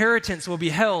 the inheritance will be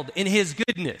held in his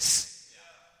goodness.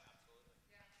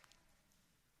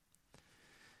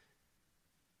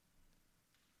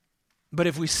 But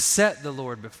if we set the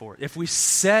Lord before, if we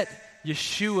set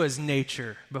Yeshua's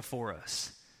nature before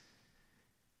us,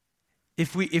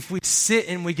 if we sit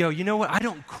and we go, you know what, I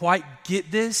don't quite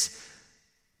get this,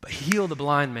 but heal the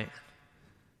blind man.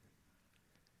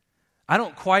 I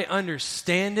don't quite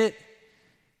understand it,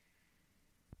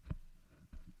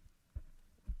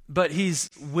 but he's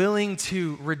willing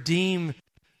to redeem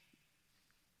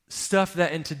stuff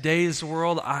that in today's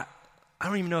world, I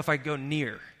don't even know if I go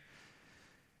near.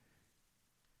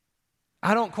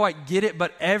 I don't quite get it,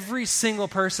 but every single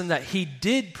person that he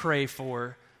did pray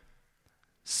for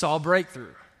saw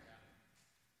breakthrough.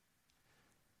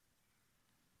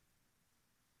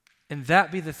 And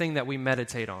that be the thing that we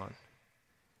meditate on.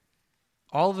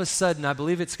 All of a sudden, I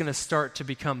believe it's going to start to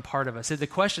become part of us. The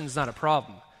question is not a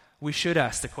problem. We should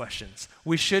ask the questions.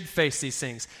 We should face these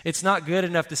things. It's not good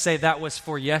enough to say that was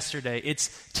for yesterday. It's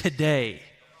today.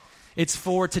 It's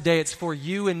for today. It's for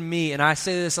you and me. And I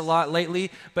say this a lot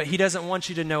lately, but he doesn't want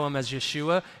you to know him as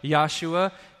Yeshua,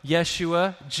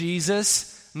 Yeshua,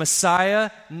 Jesus, Messiah.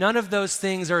 None of those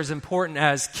things are as important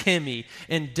as Kimmy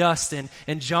and Dustin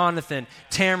and Jonathan,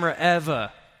 Tamara,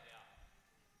 Eva.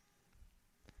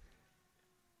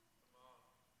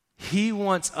 He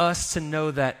wants us to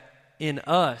know that in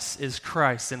us is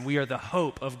Christ, and we are the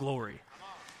hope of glory.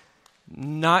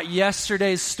 Not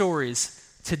yesterday's stories,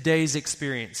 today's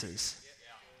experiences.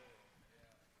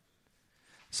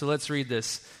 So let's read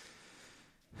this.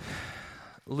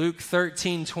 Luke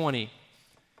 13:20.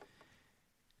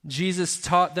 Jesus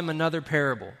taught them another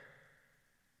parable.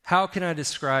 How can I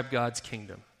describe God's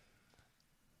kingdom?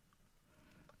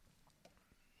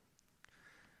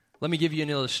 Let me give you an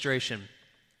illustration.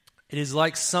 It is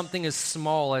like something as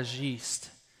small as yeast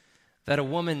that a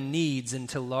woman kneads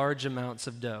into large amounts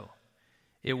of dough.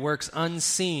 It works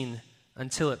unseen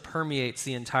until it permeates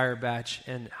the entire batch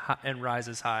and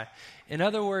rises high. In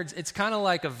other words, it's kind of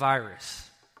like a virus.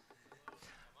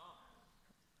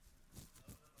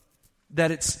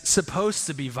 That it's supposed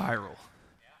to be viral.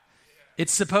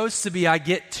 It's supposed to be, I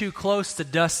get too close to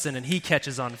Dustin and he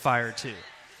catches on fire too.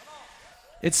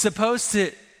 It's supposed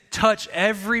to touch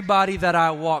everybody that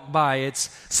I walk by. It's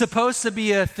supposed to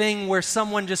be a thing where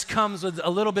someone just comes with a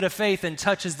little bit of faith and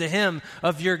touches the hem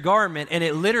of your garment and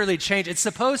it literally changes. It's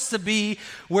supposed to be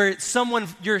where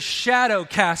your shadow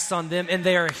casts on them and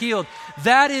they are healed.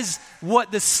 That is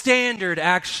what the standard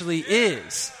actually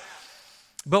is.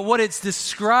 But what it's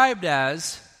described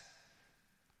as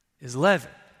is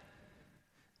leaven.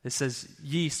 It says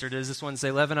yeast, or does this one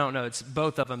say leaven? I don't know. It's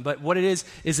both of them. But what it is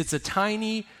it's a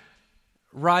tiny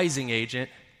rising agent.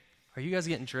 Are you guys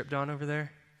getting dripped on over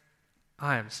there?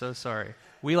 I am so sorry.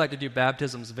 We like to do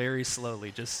baptisms very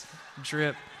slowly. Just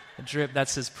drip, drip.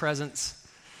 That's his presence.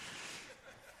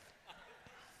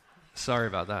 Sorry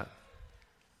about that.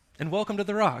 And welcome to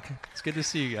The Rock. It's good to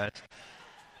see you guys.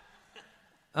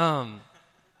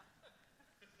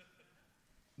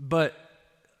 But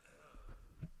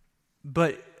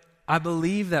I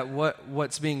believe that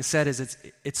what's being said is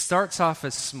it starts off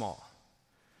as small.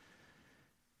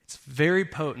 It's very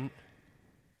potent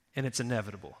and it's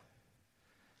inevitable.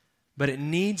 But it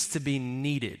needs to be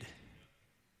kneaded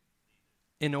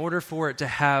in order for it to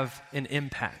have an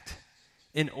impact,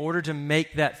 in order to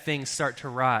make that thing start to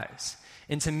rise.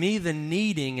 And to me, the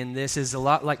kneading in this is a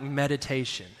lot like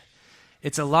meditation.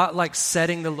 It's a lot like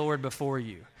setting the Lord before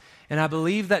you. And I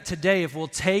believe that today, if we'll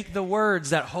take the words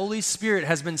that Holy Spirit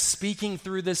has been speaking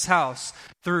through this house,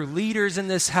 through leaders in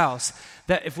this house,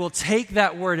 that if we'll take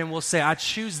that word and we'll say, I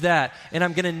choose that, and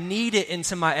I'm going to knead it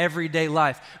into my everyday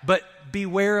life. But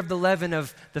beware of the leaven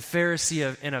of the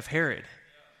Pharisee and of Herod.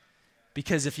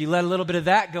 Because if you let a little bit of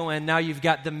that go in, now you've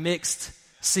got the mixed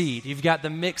seed. You've got the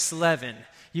mixed leaven.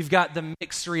 You've got the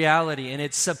mixed reality, and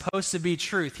it's supposed to be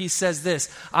truth. He says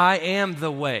this, I am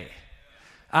the way.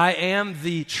 I am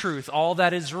the truth. All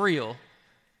that is real,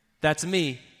 that's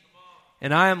me.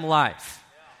 And I am life.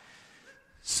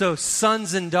 So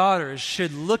sons and daughters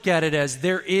should look at it as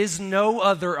there is no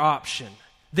other option.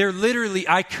 There literally,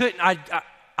 I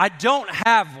don't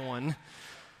have one.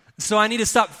 So I need to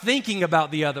stop thinking about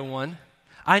the other one.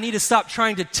 I need to stop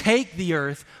trying to take the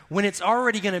earth when it's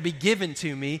already going to be given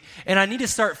to me. And I need to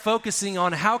start focusing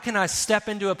on how can I step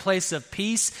into a place of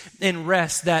peace and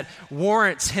rest that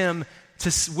warrants him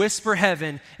to whisper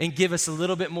heaven and give us a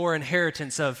little bit more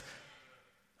inheritance of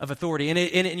authority.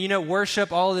 And you know,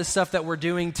 worship, all of this stuff that we're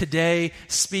doing today,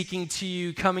 speaking to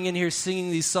you, coming in here, singing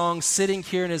these songs, sitting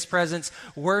here in his presence,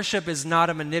 worship is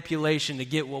not a manipulation to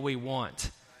get what we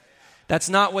want. That's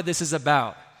not what this is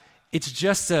about. It's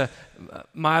just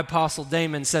my apostle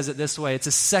Damon says it this way, it's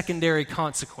a secondary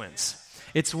consequence.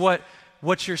 It's what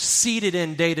you're seated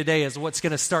in day to day is what's going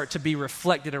to start to be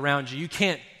reflected around you. You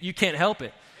can't help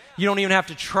it. You don't even have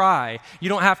to try. You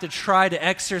don't have to try to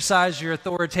exercise your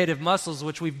authoritative muscles,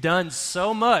 which we've done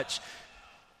so much.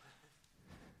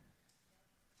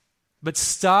 But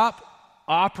stop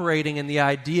operating in the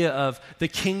idea of the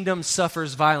kingdom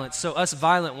suffers violence. So us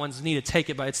violent ones need to take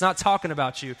it by. It's not talking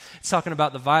about you. It's talking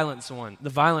about the violent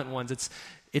ones.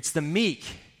 It's the meek.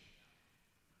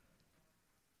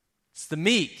 It's the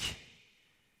meek.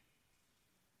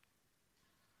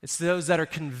 It's those that are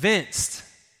convinced.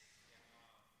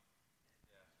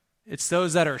 It's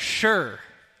those that are sure.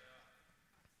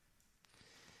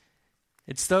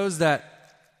 It's those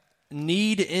that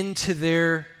knead into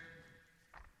their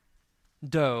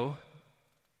dough.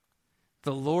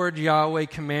 The Lord Yahweh,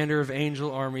 commander of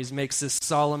angel armies, makes this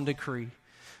solemn decree.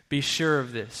 Be sure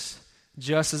of this.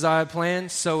 Just as I have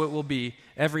planned, so it will be.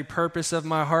 Every purpose of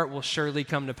my heart will surely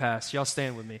come to pass. Y'all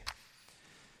stand with me.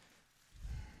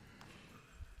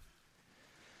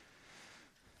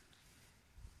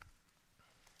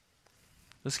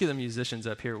 Let's get the musicians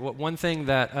up here. One thing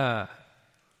that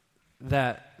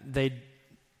they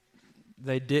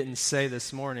didn't say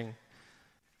this morning,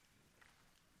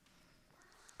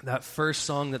 that first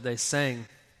song that they sang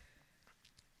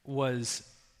was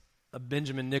a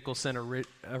Benjamin Nicholson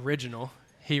original.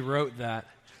 He wrote that.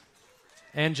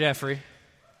 And Jeffrey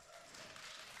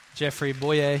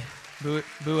Bué.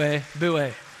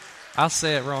 I'll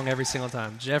say it wrong every single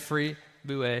time. Jeffrey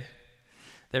Bué.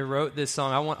 They wrote this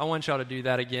song. I want y'all to do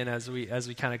that again as we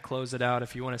kind of close it out.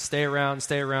 If you want to stay around.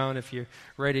 If you're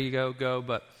ready to go.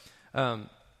 But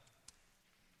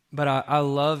I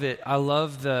love it. I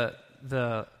love the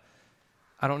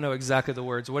I don't know exactly the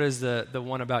words. What is the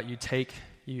one about you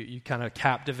kind of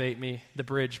captivate me? The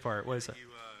bridge part. What is it? You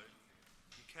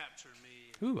captured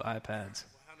me. Ooh, iPads.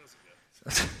 Well, how does it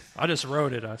go? I just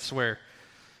wrote it, I swear.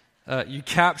 You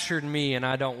captured me and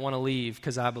I don't want to leave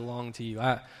because I belong to you.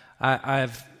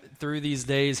 I've through these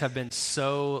days have been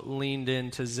so leaned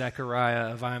into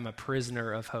Zechariah of I am a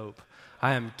prisoner of hope.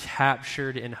 I am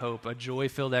captured in hope, a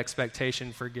joy-filled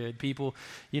expectation for good. People,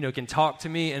 can talk to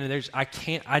me and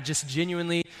I just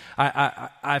genuinely,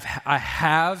 but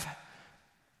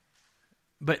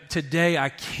today I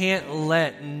can't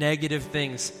let negative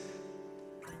things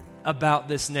about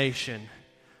this nation,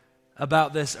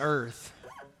 about this earth,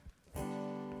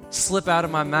 slip out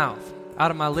of my mouth, out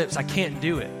of my lips. I can't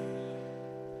do it.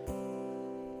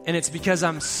 And it's because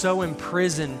I'm so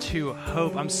imprisoned to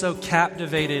hope. I'm so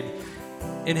captivated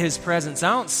in his presence. I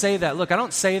don't say that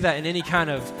in any kind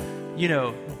of,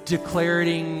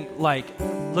 declaring,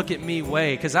 look at me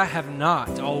way, because I have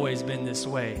not always been this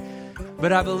way.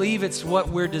 But I believe it's what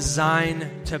we're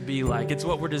designed to be like. It's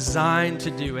what we're designed to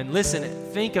do. And listen,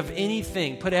 think of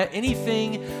anything. Put at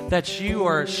anything that you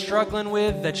are struggling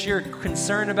with, that you're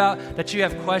concerned about, that you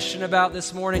have question about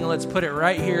this morning. And let's put it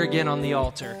right here again on the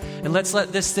altar. And let's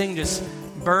let this thing just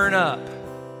burn up.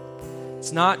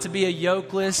 It's not to be a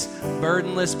yokeless,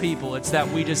 burdenless people. It's that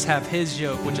we just have his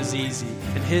yoke, which is easy,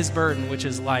 and his burden, which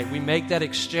is light. We make that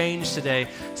exchange today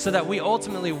so that we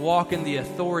ultimately walk in the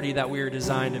authority that we are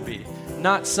designed to be.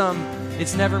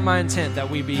 It's never my intent that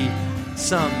we be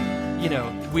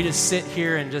we just sit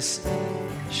here and just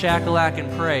shackalack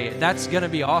and pray. That's going to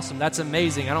be awesome. That's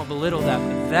amazing. I don't belittle that.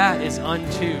 But that is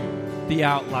unto the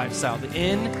out lifestyle, the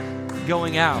in,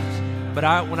 going out.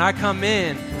 But when I come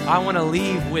in, I want to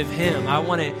leave with him. I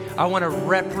want to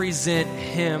represent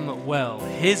him well.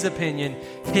 His opinion,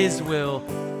 his will,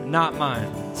 not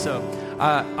mine. So,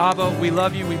 Abba, we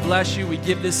love you. We bless you. We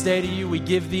give this day to you. We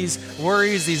give these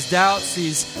worries, these doubts,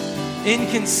 these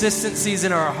inconsistencies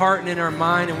in our heart and in our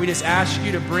mind. And we just ask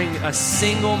you to bring a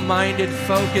single-minded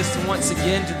focus once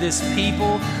again to this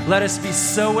people. Let us be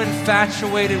so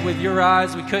infatuated with your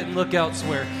eyes we couldn't look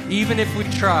elsewhere, even if we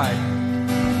tried.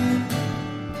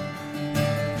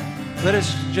 Let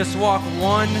us just walk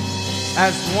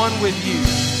as one with you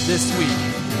this week.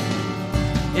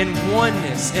 In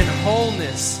oneness, in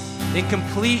wholeness, in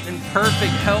complete and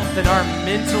perfect health in our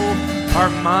mental, our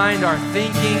mind, our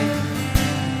thinking.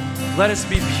 Let us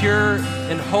be pure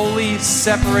and holy,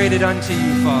 separated unto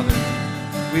you, Father.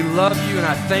 We love you, and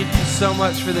I thank you so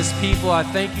much for this people. I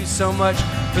thank you so much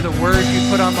for the word you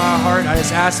put on my heart. I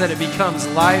just ask that it becomes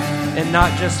life and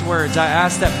not just words. I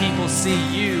ask that people see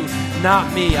you,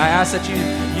 not me. I ask that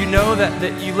you know that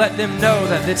you let them know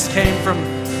that this came from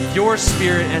your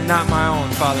spirit and not my own,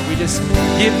 Father. We just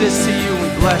give this to you and we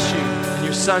bless you in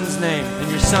your Son's name, in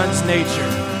your Son's nature.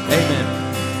 Amen.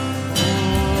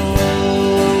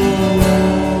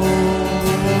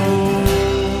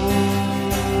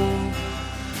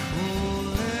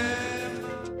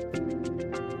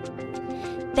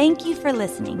 Thank you for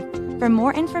listening. For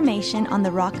more information on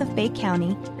the Rock of Bay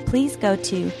County, please go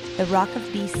to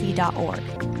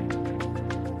therockofbc.org.